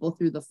guide people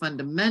through the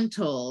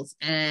fundamentals.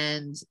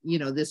 And, you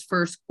know, this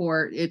first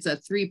course, it's a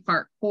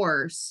 3-part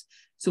course.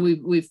 So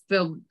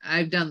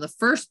I've done the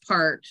first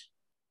part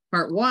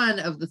 1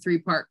 of the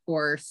 3-part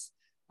course,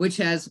 which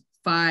has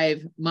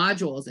 5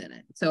 modules in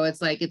it. So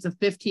it's a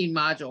 15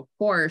 module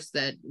course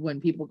that when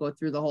people go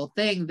through the whole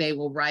thing, they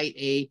will write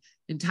a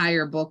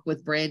entire book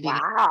with branding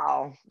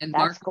and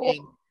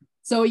marketing. Cool.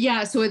 So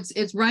yeah, so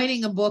it's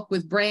writing a book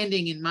with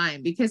branding in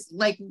mind, because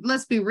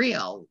let's be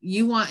real.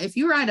 If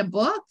you write a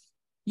book,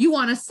 you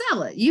want to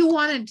sell it. You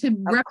want it to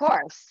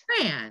represent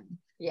brand.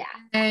 Yeah.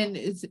 And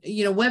it's,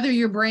 you know, whether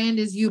your brand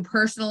is you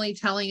personally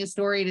telling a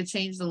story to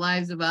change the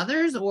lives of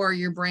others, or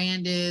your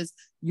brand is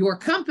your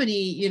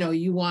company, you know,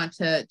 you want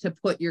to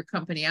put your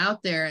company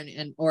out there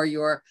or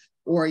your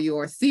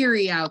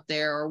theory out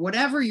there, or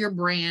whatever your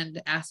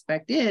brand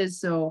aspect is.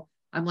 So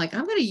I'm going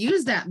to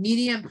use that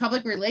media and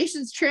public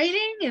relations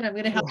training, and I'm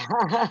going to help.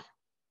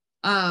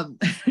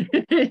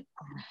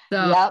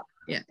 So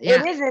yep.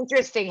 It is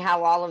interesting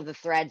how all of the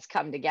threads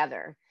come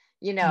together.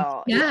 You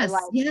know, yes.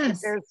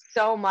 There's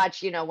so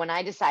much, you know, when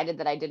I decided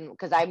that I didn't,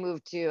 because I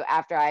moved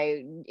after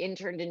I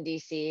interned in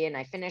DC and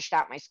I finished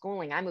out my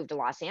schooling, I moved to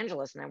Los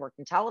Angeles and I worked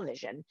in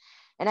television,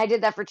 and I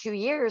did that for 2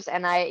 years.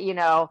 And I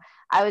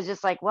was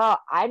just like, well,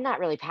 I'm not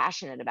really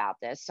passionate about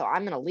this, so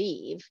I'm going to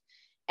leave.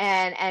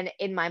 And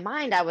in my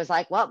mind, I was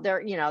like, well,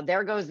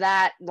 there goes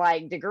that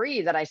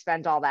degree that I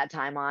spent all that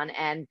time on.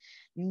 And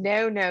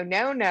no,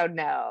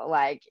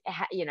 like,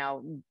 you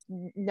know,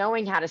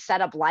 knowing how to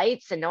set up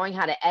lights and knowing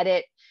how to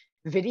edit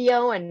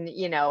video and,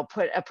 you know,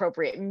 put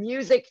appropriate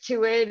music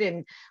to it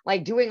and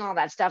doing all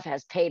that stuff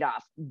has paid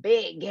off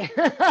big,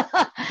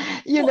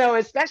 you know,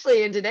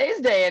 especially in today's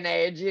day and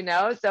age, you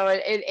know. So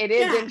it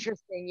is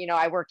interesting. You know,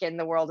 I work in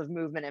the world of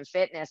movement and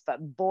fitness, but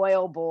boy,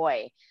 oh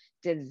boy,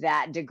 did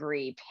that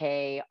degree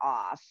pay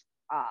off.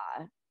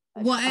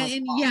 Well,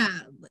 and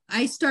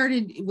I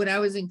started when I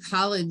was in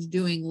college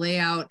doing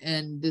layout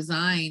and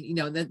design, you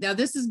know, now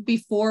this is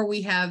before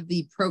we have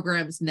the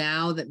programs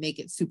now that make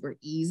it super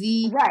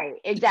easy. Right,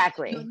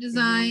 exactly.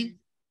 Design.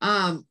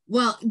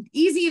 Well,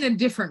 easy in a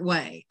different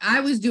way.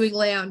 I was doing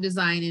layout and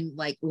design in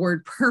like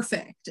Word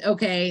Perfect.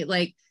 Okay.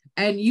 Like,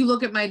 and you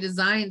look at my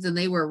designs and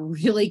they were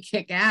really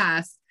kick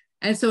ass.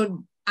 And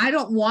so I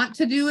don't want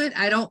to do it.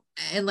 I don't,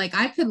 and like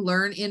I could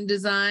learn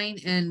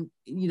InDesign, and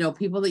you know,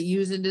 people that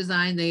use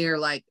InDesign, they are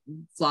like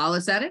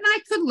flawless at it. And I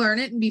could learn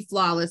it and be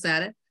flawless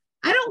at it.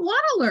 I don't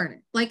want to learn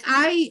it. Like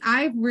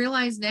I've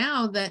realized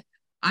now that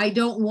I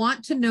don't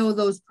want to know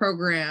those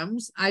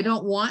programs. I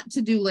don't want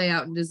to do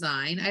layout and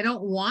design. I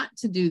don't want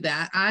to do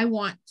that. I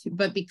want to,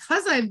 but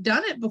because I've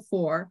done it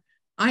before,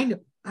 I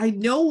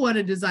know what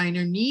a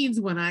designer needs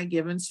when I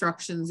give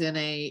instructions in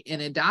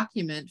a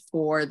document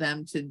for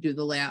them to do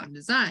the layout and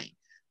design.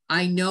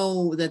 I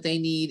know that they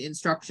need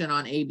instruction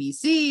on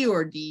ABC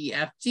or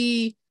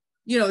DEFG,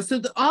 you know,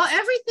 so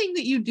everything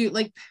that you do,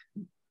 like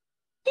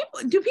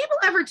do people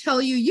ever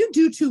tell you you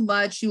do too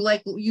much? You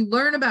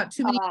learn about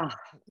too many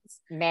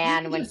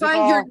man, when you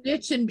find your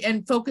niche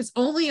and focus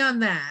only on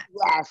that.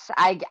 Yes,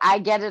 I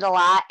get it a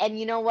lot. And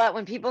you know what?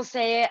 When people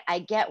say it, I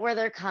get where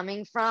they're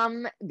coming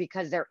from,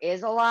 because there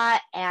is a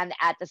lot. And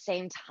at the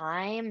same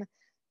time,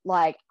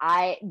 like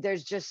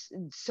there's just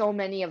so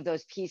many of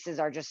those pieces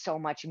are just so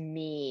much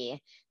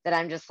me that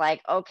I'm just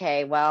like,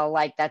 okay, well,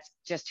 like that's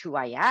just who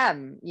I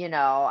am. You know,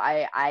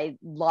 I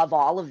love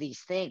all of these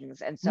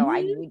things. And so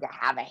I need to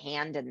have a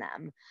hand in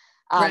them.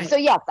 Right. So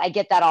yes, I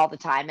get that all the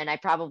time, and I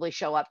probably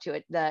show up to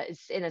it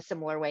in a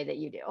similar way that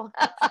you do.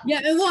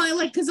 Yeah, and well, I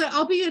like, because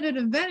I'll be at an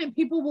event and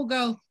people will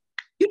go,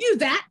 "You do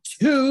that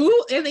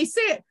too?" And they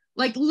say it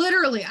like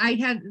literally.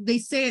 They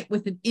say it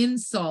with an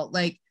insult,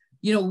 like,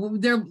 you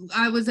know,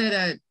 I was at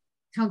a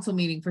council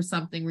meeting for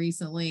something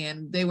recently,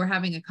 and they were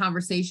having a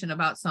conversation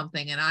about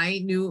something, and I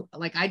knew,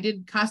 like, I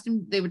did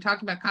costume. They were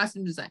talking about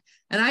costume design,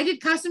 and I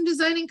did costume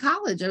design in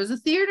college. I was a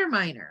theater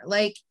minor,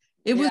 like.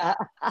 It was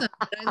awesome.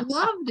 I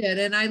loved it,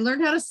 and I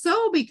learned how to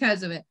sew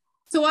because of it.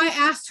 So I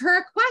asked her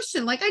a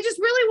question. Like, I just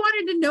really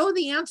wanted to know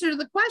the answer to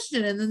the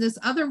question. And then this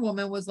other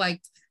woman was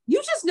like,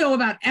 "You just know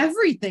about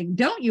everything,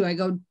 don't you?" I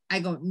go,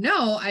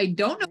 "No, I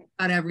don't know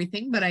about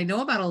everything, but I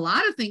know about a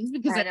lot of things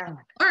because I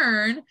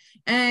learn."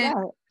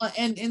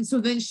 And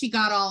so then she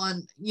got all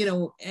on, you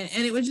know,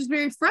 and it was just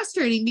very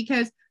frustrating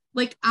because,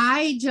 like,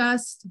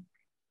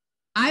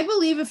 I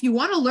believe if you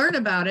want to learn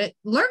about it,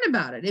 learn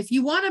about it. If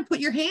you want to put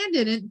your hand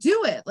in it,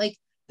 do it. Like,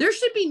 there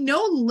should be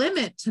no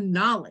limit to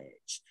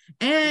knowledge.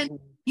 And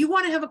you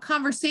want to have a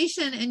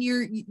conversation, and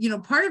you know,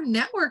 part of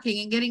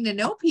networking and getting to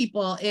know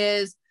people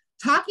is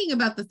talking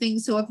about the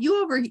things. So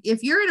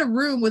if you're in a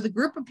room with a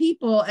group of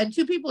people and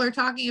two people are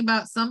talking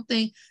about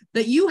something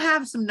that you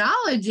have some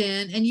knowledge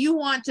in and you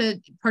want to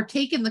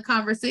partake in the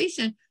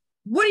conversation,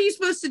 what are you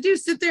supposed to do?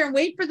 Sit there and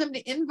wait for them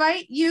to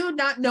invite you,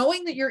 not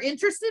knowing that you're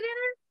interested in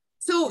it?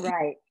 So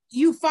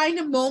you find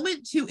a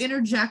moment to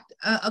interject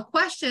a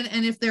question,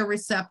 and if they're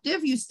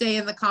receptive, you stay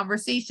in the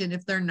conversation.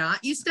 If they're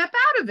not, you step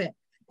out of it.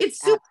 It's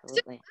super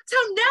simple. That's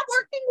how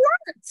networking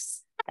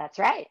works. That's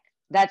right.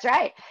 That's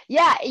right.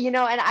 Yeah, you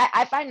know, and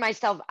I find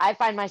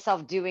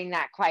myself doing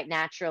that quite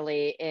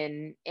naturally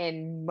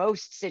in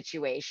most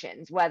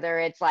situations, whether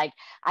it's like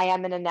I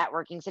am in a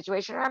networking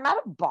situation or I'm at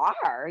a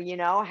bar, you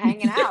know,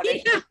 hanging out.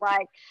 It's just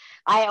like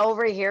I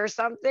overhear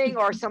something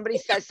or somebody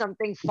says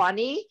something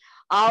funny,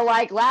 I'll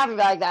like laugh and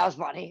be like, "That was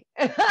funny."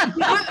 I've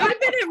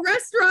been at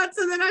restaurants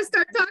and then I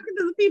start talking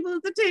to the people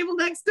at the table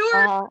next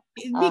door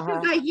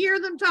because I hear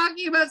them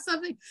talking about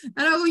something,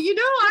 and I go, "You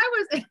know,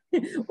 I was,"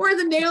 or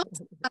the nail.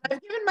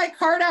 I've given my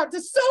card out to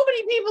so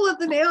many people at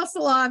the nail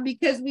salon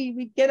because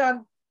we get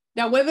on.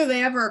 Now, whether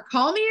they ever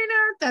call me or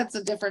not, that's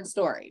a different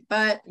story.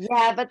 But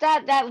yeah, but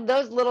that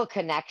those little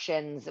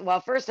connections. Well,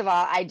 first of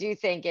all, I do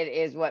think it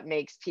is what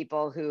makes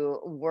people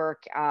who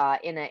work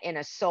in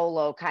a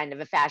solo kind of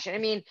a fashion. I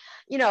mean,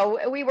 you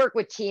know, we work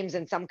with teams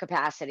in some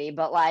capacity,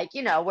 but like,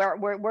 you know,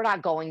 we're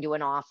not going to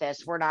an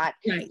office. We're not,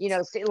 you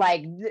know,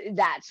 like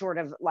that sort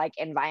of like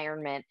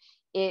environment.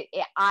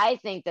 I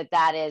think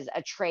that is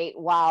a trait,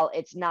 while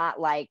it's not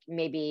like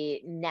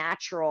maybe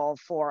natural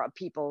for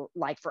people,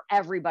 like for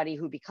everybody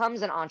who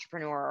becomes an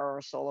entrepreneur or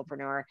a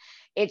solopreneur,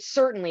 it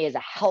certainly is a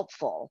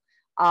helpful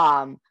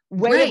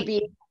way of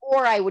being,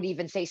 or I would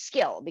even say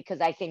skill, because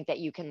I think that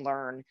you can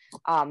learn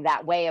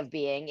that way of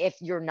being if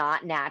you're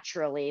not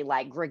naturally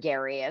like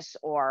gregarious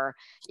or,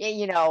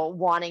 you know,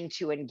 wanting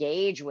to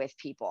engage with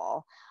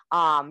people.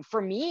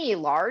 For me,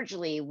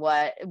 largely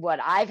what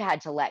I've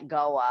had to let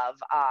go of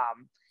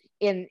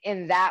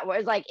in that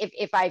was like,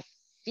 if I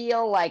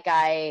feel like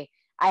I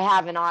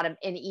have an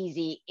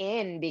easy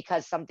in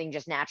because something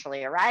just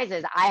naturally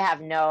arises, I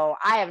have no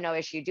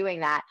issue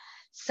doing that.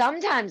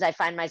 Sometimes I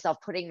find myself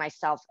putting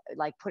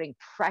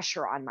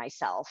pressure on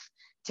myself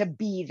to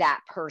be that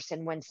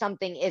person when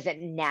something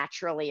isn't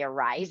naturally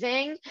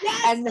arising.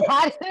 Yes! And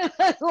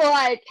that's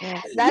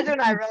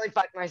when I really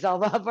fuck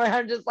myself up, where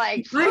I'm just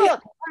like, I'm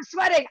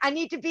sweating. I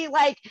need to be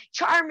like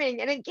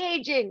charming and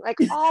engaging like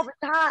all the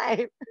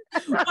time.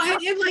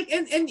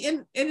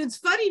 and it's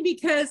funny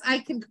because I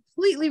can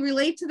completely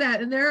relate to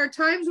that. And there are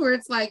times where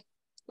it's like,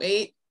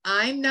 wait,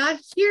 I'm not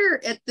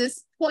here at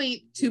this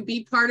point to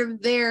be part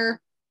of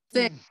their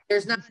thing.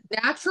 There's not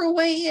a natural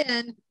way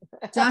in.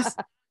 Just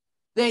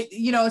they,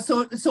 you know,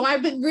 so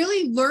I've been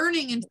really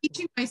learning and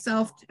teaching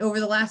myself over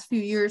the last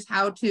few years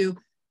how to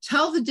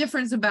tell the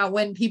difference about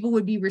when people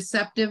would be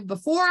receptive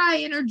before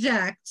I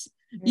interject.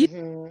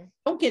 You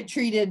don't get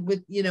treated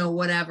with, you know,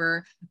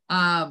 whatever.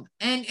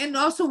 And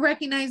also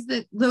recognize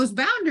that those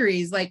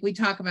boundaries, like we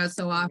talk about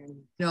so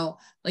often, you know,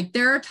 like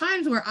there are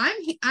times where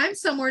I'm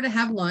somewhere to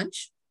have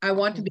lunch. I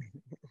want to be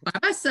by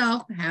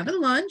myself having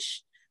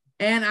lunch,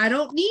 and I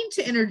don't need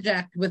to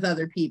interject with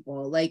other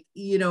people, like,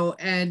 you know,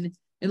 and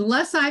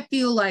unless I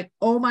feel like,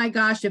 oh my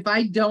gosh, if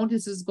I don't,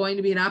 this is going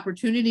to be an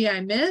opportunity I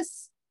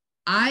miss.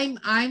 I'm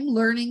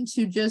learning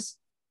to just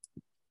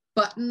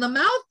button the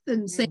mouth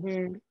and say,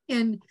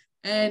 I'm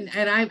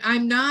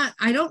not,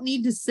 I don't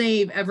need to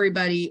save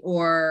everybody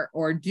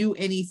or do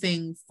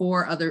anything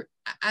for other.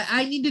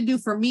 I need to do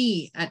for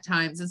me at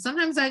times, and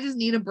sometimes I just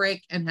need a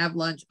break and have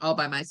lunch all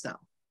by myself.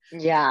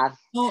 Yeah.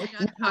 Oh,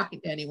 not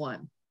talking to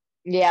anyone.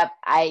 Yep.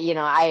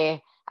 I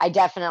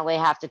definitely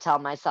have to tell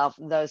myself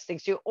those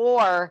things too.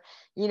 Or,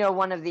 you know,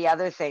 one of the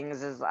other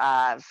things is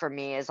for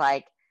me is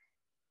like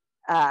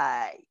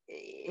uh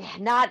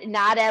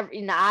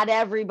not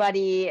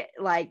everybody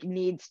like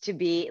needs to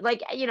be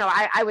like, you know,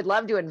 I would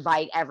love to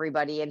invite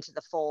everybody into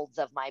the folds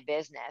of my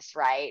business,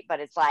 right? But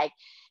it's like,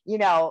 you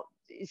know,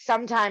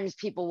 sometimes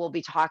people will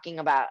be talking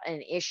about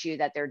an issue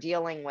that they're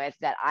dealing with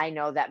that I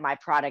know that my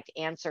product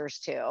answers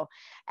to,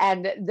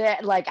 and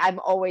that like I'm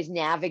always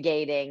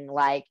navigating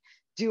like,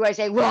 do I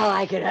say, well,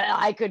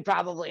 I could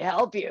probably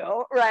help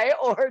you, right?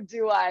 Or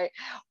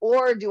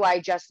do I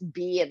just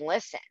be and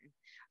listen,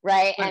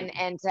 right?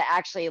 And to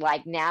actually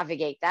like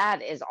navigate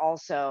that is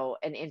also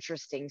an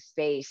interesting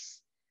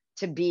space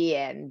to be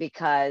in,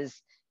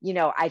 because, you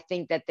know, I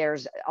think that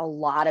there's a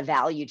lot of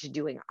value to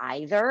doing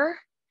either.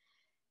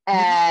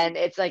 And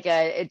it's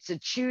a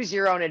choose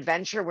your own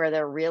adventure where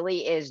there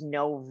really is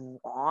no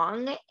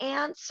wrong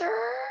answer.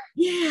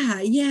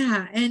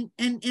 Yeah. And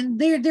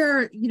there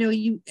are, you know,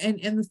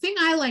 and the thing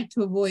I like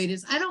to avoid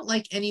is I don't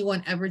like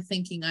anyone ever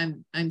thinking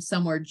I'm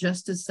somewhere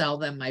just to sell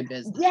them my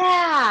business.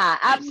 Yeah,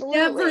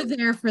 absolutely. I'm never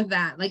there for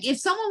that. Like if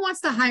someone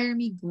wants to hire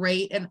me,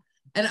 great. And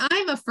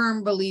I'm a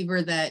firm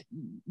believer that,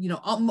 you know,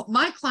 all,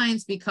 my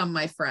clients become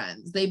my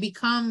friends. They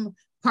become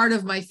part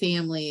of my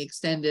family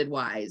extended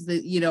wise,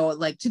 that, you know,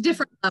 like to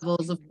different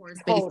levels, of course,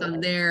 based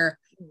on their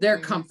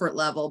comfort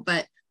level.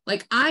 But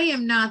like, I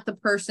am not the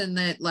person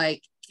that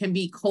like can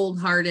be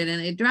cold-hearted,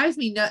 and it drives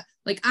me nuts.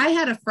 Like I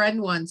had a friend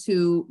once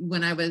who,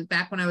 when I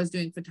was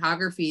doing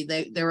photography,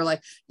 they were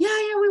like, yeah,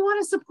 we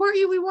want to support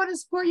you. We want to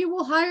support you.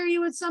 We'll hire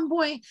you at some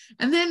point.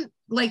 And then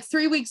like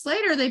 3 weeks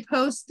later, they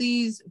post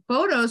these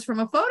photos from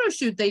a photo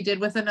shoot they did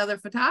with another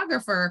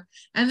photographer.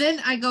 And then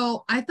I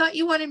go, I thought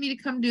you wanted me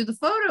to come do the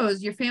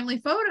photos, your family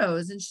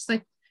photos. And she's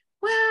like,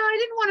 well, I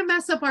didn't want to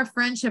mess up our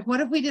friendship.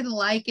 What if we didn't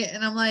like it?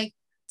 And I'm like,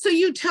 so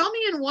you tell me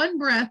in one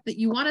breath that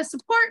you want to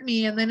support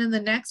me, and then in the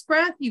next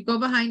breath, you go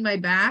behind my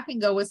back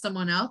and go with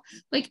someone else.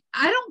 Like,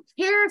 I don't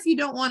care if you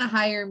don't want to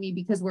hire me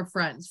because we're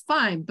friends.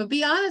 Fine, but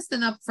be honest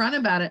and upfront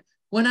about it.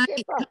 When I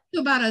talk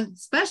about a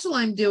special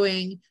I'm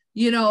doing,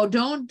 you know,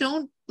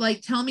 don't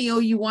like tell me, oh,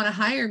 you want to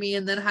hire me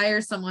and then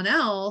hire someone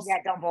else.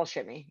 Yeah, don't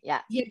bullshit me.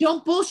 Yeah. Yeah,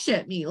 don't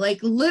bullshit me.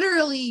 Like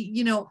literally,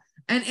 you know,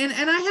 and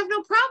I have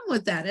no problem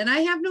with that. And I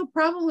have no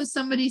problem with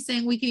somebody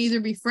saying we can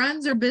either be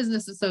friends or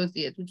business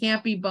associates. We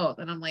can't be both.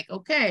 And I'm like,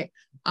 okay.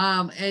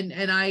 And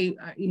I,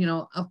 you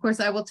know, of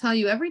course I will tell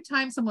you every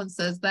time someone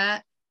says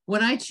that,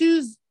 when I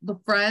choose the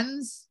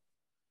friends,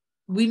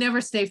 we never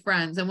stay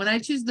friends. And when I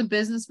choose the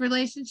business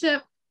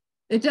relationship,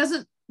 it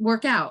doesn't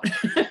work out.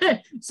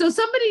 So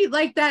somebody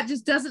like that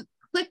just doesn't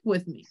click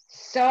with me.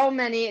 So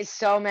many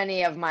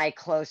of my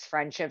close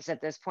friendships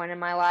at this point in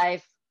my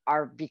life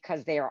are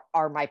because they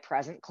are my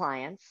present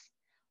clients,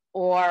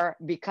 or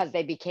because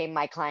they became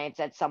my clients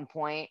at some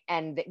point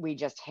and we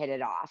just hit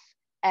it off.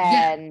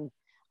 And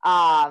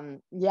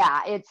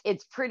yeah,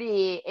 it's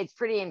pretty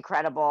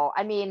incredible.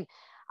 I mean,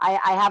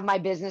 I have my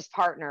business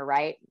partner,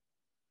 right?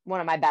 One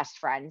of my best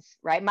friends,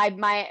 right?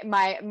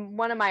 My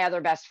one of my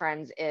other best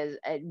friends is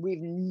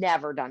we've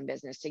never done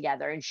business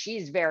together, and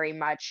she's very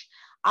much,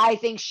 I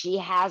think she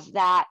has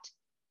that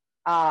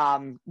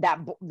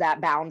that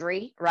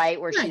boundary, right,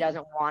 where she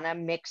doesn't want to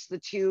mix the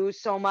two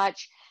so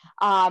much,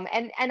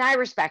 and I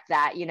respect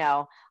that, you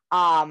know.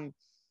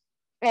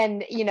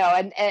 And you know,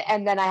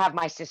 and then I have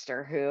my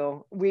sister,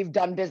 who we've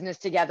done business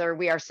together,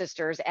 we are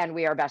sisters and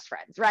we are best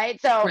friends, right?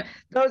 So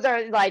those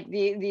are like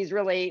these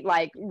really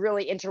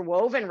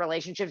interwoven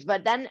relationships.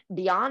 But then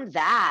beyond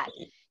that,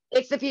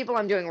 it's the people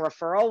I'm doing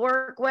referral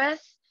work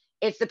with,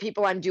 it's the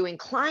people I'm doing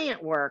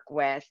client work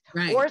with,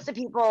 or it's the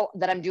people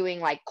that I'm doing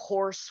like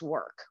course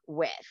work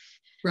with.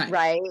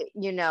 Right.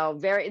 You know,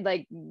 very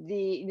like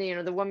you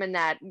know, the woman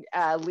that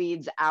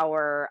leads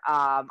our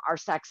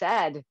sex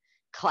ed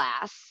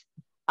class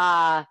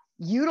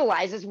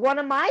utilizes one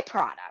of my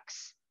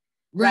products.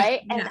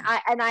 Right.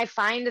 And I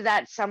find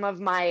that some of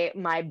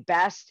my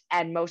best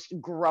and most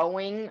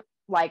growing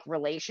like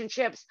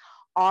relationships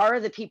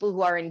are the people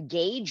who are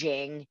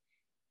engaging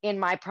in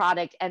my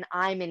product and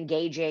I'm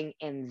engaging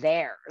in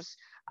theirs.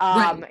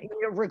 Right.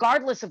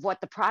 Regardless of what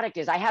the product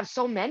is. I have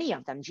so many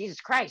of them, Jesus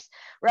Christ,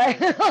 right?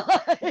 Well,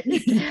 and that's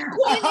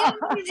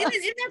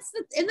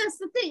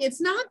the thing.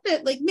 It's not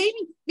that, like,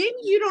 maybe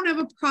you don't have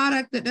a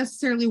product that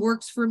necessarily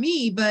works for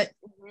me, but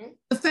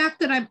the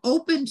fact that I'm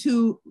open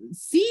to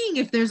seeing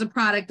if there's a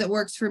product that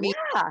works for me.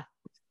 Yeah.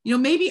 You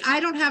know, maybe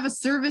I don't have a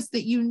service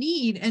that you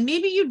need, and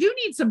maybe you do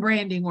need some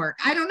branding work.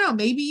 I don't know.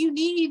 Maybe you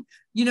need,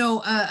 you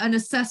know, an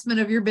assessment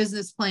of your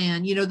business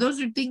plan. You know,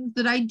 those are things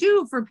that I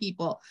do for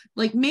people.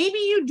 Like, maybe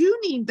you do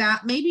need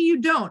that, maybe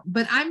you don't,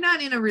 but I'm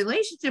not in a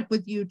relationship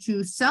with you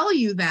to sell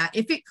you that.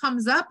 If it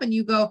comes up and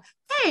you go,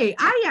 hey,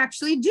 I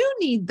actually do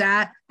need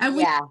that, and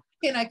we,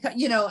 and I,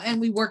 you know, and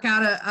we work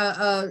out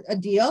a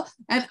deal.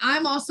 And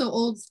I'm also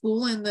old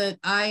school in that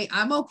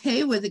I'm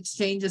okay with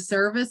exchange of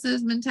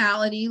services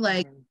mentality.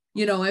 Like,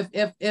 you know,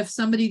 if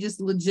somebody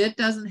just legit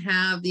doesn't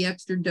have the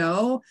extra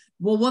dough,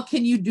 well, what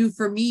can you do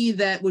for me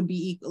that would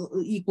be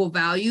equal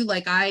value?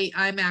 Like,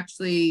 I'm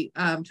actually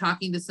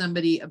talking to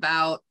somebody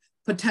about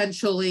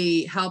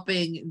potentially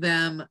helping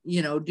them,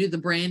 you know, do the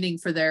branding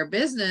for their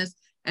business.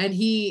 And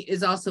he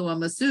is also a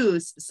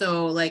masseuse.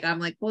 So, like, I'm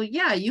like, well,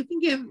 yeah, you can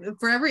give,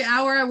 for every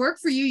hour I work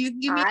for you, you can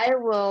give me. I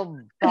will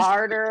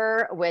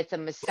barter with a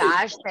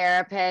massage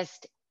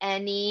therapist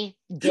any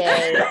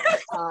day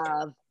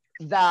of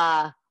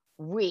the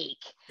week.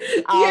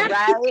 All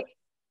right.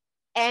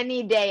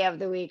 Any day of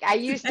the week. I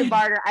used to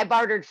barter. I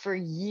bartered for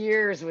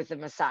years with a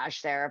massage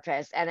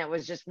therapist, and it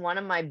was just one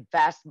of my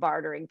best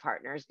bartering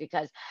partners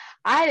because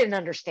I didn't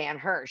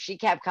understand her. She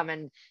kept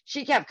coming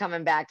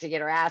back to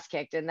get her ass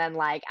kicked, and then,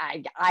 like,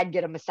 I'd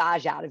get a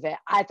massage out of it.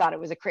 I thought it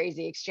was a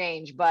crazy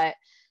exchange, but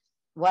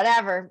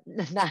whatever.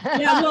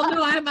 Yeah, well,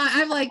 no,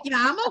 I'm like, yeah,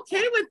 I'm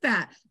okay with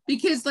that,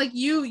 because, like,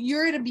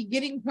 you're at a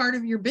beginning part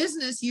of your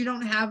business. You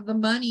don't have the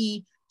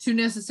money to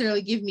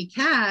necessarily give me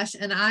cash,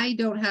 and I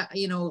don't have,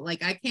 you know,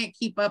 like, I can't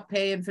keep up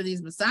paying for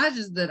these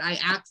massages that I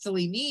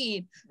actually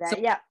need. So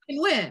I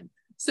can win.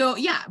 So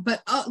yeah,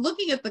 but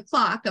looking at the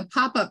clock, a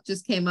pop-up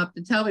just came up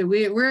to tell me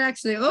we're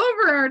actually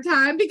over our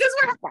time, because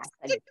we're our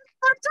time.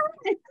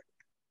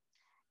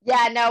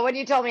 Yeah, no, when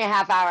you told me a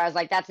half hour, I was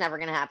like, that's never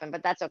going to happen,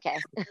 but that's okay.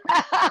 We're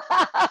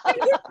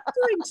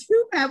doing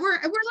too bad. We're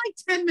like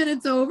 10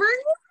 minutes over.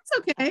 It's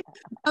okay.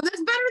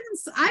 That's better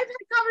than, I've had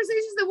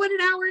conversations that went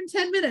an hour and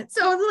 10 minutes.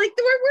 So, like,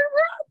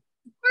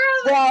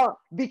 we're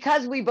well,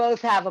 because we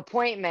both have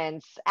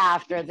appointments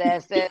after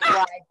this, it's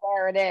like,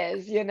 there it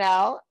is, you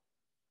know?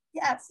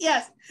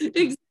 Yes,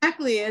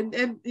 exactly.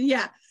 And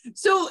yeah.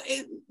 So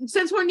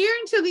since we're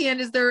nearing to the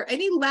end, is there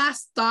any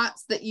last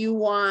thoughts that you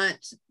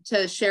want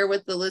to share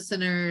with the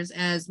listeners,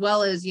 as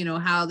well as, you know,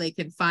 how they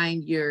can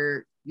find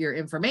your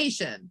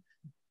information?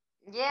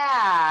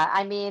 Yeah,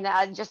 I mean,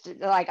 just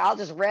like, I'll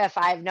just riff.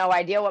 I have no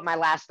idea what my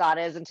last thought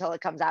is until it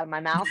comes out of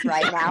my mouth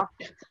right now.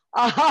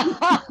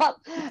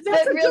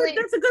 That's a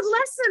good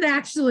lesson,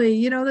 actually,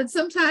 you know, that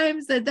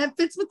sometimes that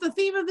fits with the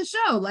theme of the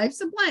show.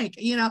 Life's a blank,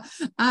 you know.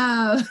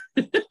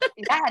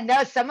 Yeah,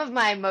 no, some of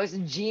my most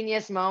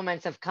genius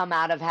moments have come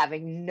out of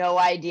having no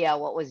idea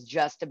what was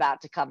just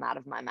about to come out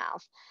of my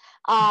mouth.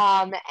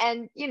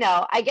 And, you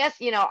know, I guess,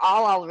 you know,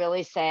 all I'll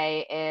really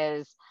say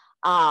is,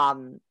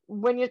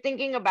 when you're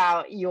thinking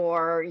about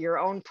your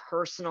own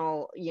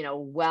personal, you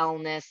know,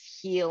 wellness,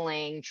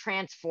 healing,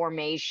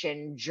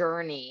 transformation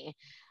journey,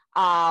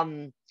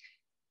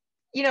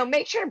 you know,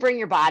 make sure to bring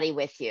your body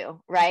with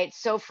you, right?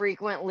 So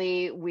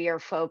frequently we are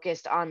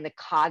focused on the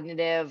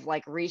cognitive,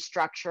 like,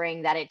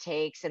 restructuring that it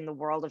takes in the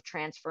world of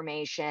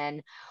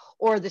transformation,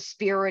 or the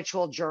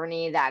spiritual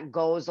journey that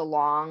goes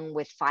along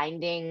with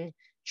finding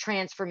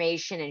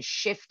transformation and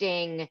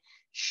shifting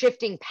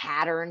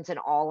patterns and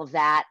all of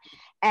that.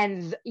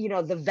 And, you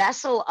know, the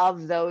vessel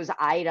of those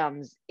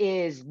items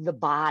is the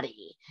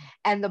body,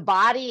 and the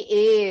body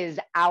is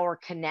our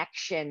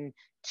connection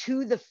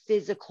to the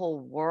physical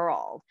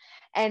world.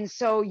 And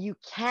so you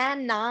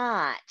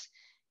cannot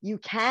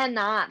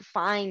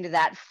find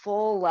that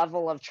full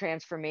level of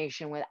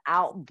transformation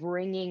without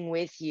bringing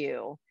with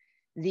you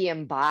the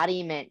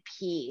embodiment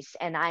piece.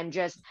 And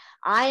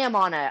I am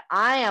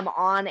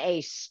on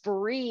a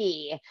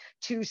spree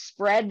to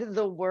spread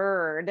the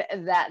word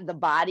that the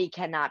body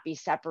cannot be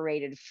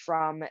separated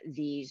from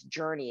these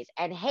journeys.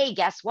 And hey,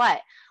 guess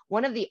what?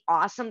 One of the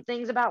awesome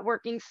things about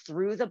working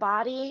through the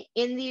body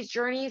in these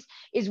journeys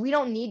is we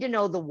don't need to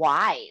know the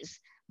whys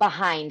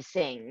behind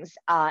things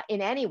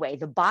in any way.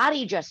 The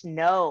body just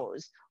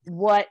knows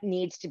what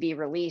needs to be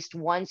released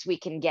once we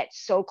can get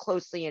so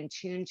closely in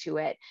tune to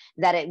it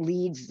that it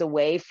leads the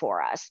way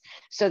for us.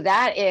 So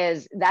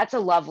that's a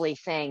lovely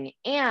thing.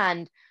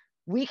 And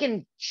we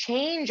can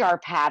change our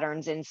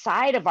patterns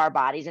inside of our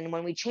bodies. And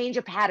when we change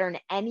a pattern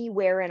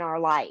anywhere in our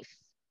life,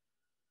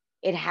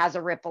 it has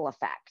a ripple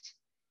effect.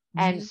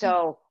 And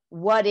so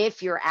what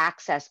if your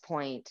access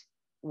point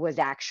was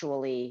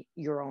actually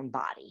your own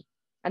body?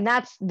 And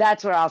that's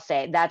what I'll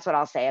say. That's what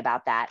I'll say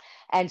about that.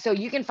 And so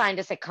you can find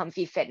us at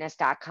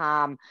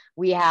comfyfitness.com.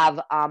 We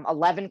have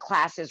 11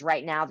 classes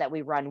right now that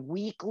we run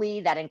weekly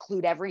that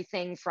include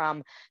everything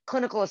from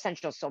clinical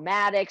essential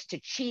somatics to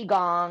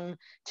qigong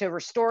to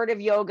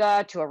restorative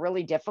yoga to a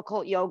really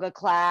difficult yoga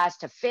class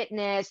to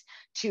fitness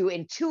to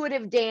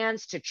intuitive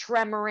dance to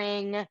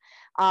tremoring.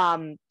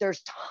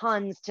 There's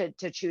tons to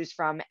choose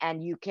from,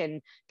 and you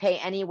can pay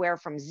anywhere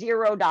from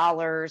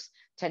 $0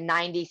 to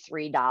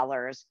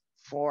 $93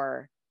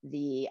 for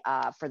the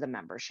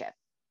membership.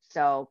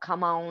 So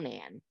come on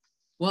in.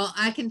 Well,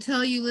 I can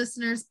tell you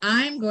listeners,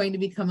 I'm going to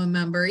become a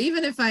member,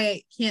 even if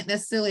I can't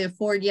necessarily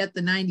afford yet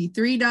the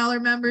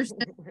 $93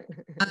 membership.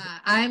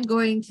 I'm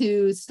going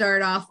to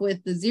start off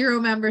with the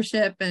 $0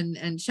 membership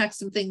and check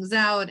some things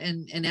out.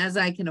 And as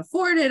I can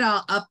afford it,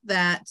 I'll up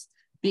that,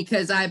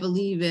 because I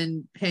believe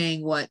in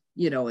paying what,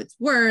 it's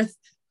worth.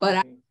 But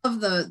I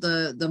love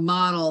the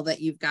model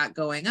that you've got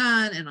going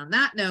on. And on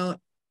that note,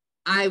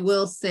 I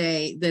will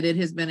say that it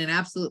has been an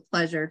absolute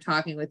pleasure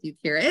talking with you,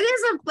 Kira. It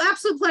is an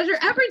absolute pleasure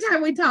every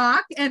time we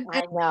talk, and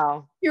I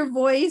know your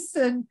voice,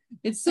 and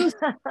it's so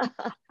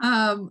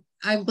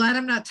I'm glad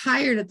I'm not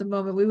tired at the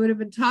moment. We would have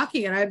been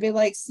talking and I'd be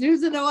like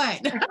snoozing away.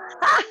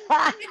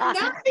 Not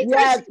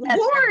because she's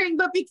boring,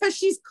 but because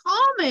she's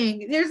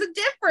calming. There's a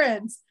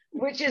difference.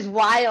 Which is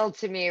wild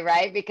to me,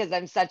 right? Because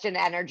I'm such an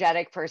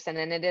energetic person.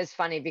 And it is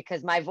funny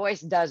because my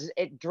voice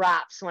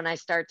drops when I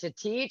start to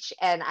teach.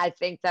 And I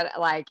think that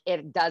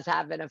it does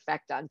have an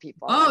effect on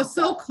people. Oh,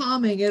 so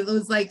calming. It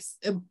was like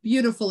a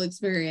beautiful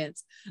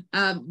experience.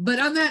 But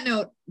on that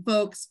note,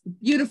 folks,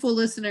 beautiful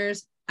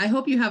listeners, I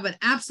hope you have an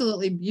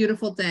absolutely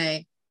beautiful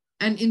day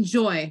and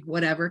enjoy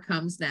whatever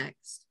comes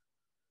next.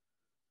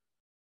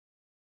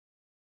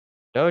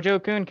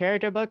 Dojo-kun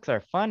character books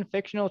are fun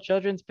fictional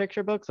children's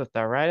picture books with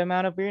the right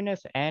amount of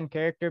weirdness and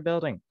character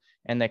building.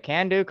 And the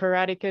can-do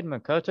karate kid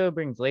Makoto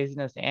brings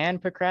laziness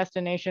and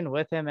procrastination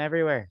with him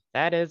everywhere.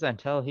 That is,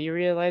 until he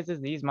realizes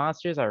these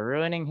monsters are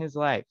ruining his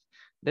life.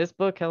 This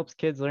book helps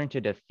kids learn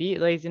to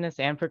defeat laziness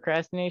and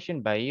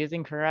procrastination by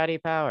using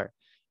karate power.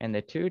 And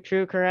the two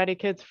true Karate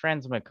Kids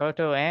friends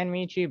Makoto and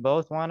Michi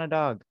both want a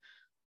dog.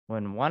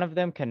 When one of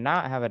them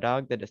cannot have a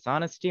dog, the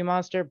dishonesty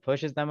monster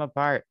pushes them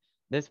apart.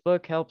 This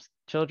book helps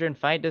children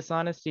fight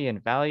dishonesty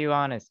and value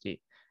honesty.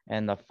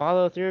 And the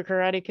follow-through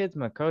Karate Kids,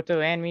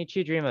 Makoto and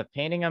Michi, dream of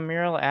painting a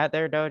mural at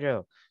their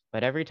dojo.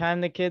 But every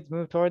time the kids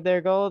move toward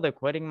their goal, the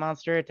quitting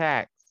monster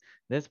attacks.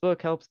 This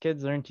book helps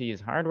kids learn to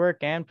use hard work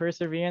and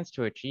perseverance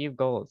to achieve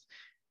goals.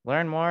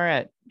 Learn more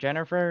at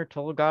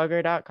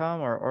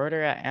jennifertolgauger.com or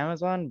order at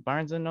Amazon,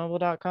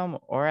 barnesandnoble.com,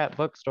 or at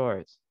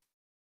bookstores.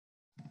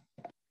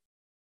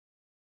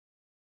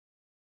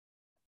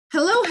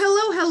 Hello,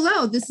 hello,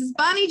 hello. This is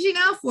Bonnie Jean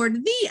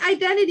Alford, the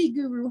identity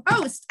guru,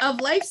 host of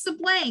Life's a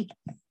Blank.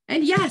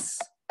 And yes,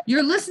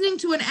 you're listening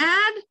to an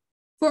ad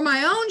for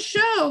my own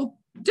show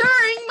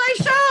during my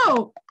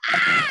show.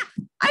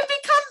 I've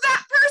become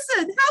that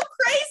person. How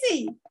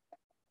crazy.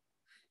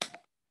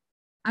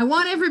 I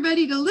want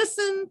everybody to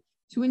listen,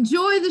 to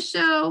enjoy the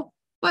show,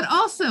 but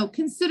also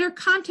consider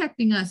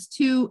contacting us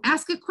to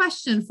ask a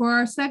question for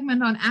our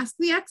segment on Ask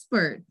the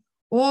Expert,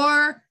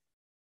 or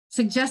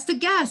suggest a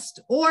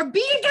guest, or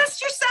be a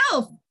guest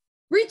yourself.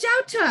 Reach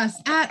out to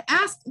us at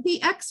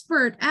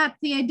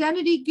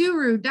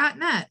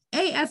asktheexpert@theidentityguru.net,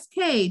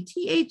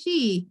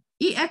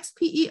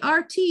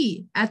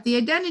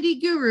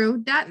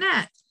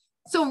 asktheexpert@theidentityguru.net.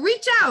 So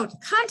reach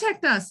out,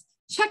 contact us,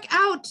 check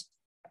out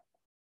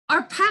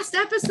our past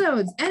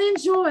episodes, and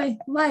enjoy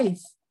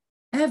life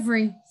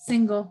every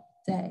single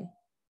day.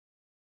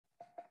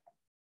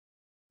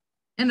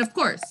 And of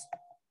course,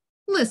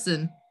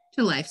 listen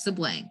to Life's a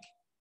Blank.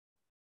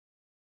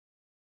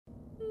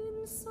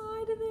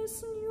 Inside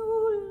this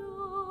new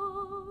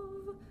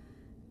love,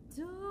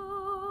 die.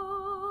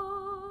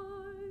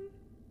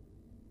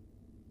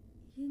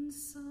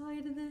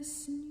 Inside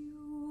this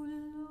new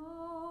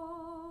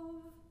love,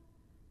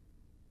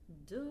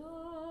 die.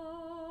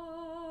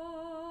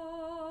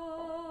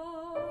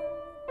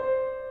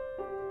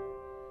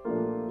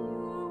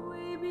 Your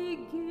way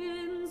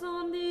begins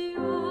on the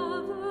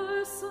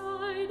other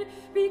side.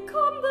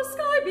 Become the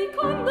sky,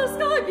 become the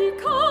sky,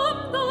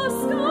 become the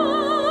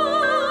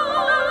sky.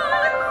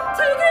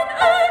 Take an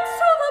axe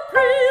to the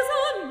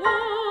prison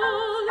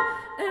wall.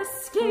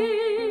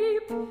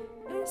 Escape,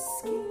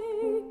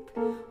 escape.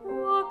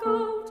 Walk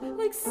out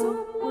like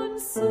someone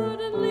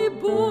suddenly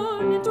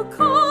born into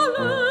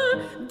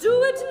color.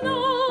 Do it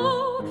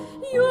now.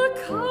 You're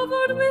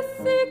covered with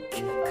thick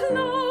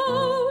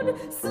cloud.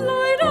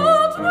 Slide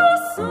out the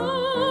side.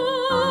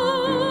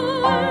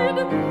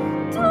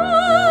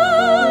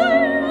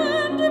 Die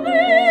and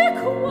be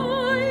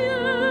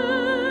quiet.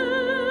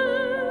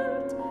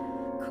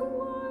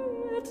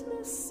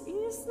 Quietness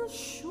is the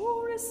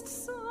surest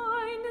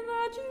sign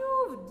that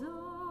you've died.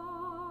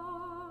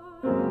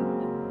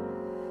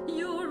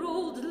 Your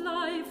old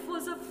life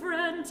was a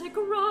frantic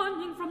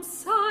running from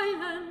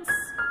silence.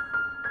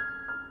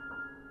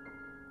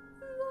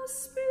 The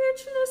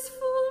speechless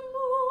fool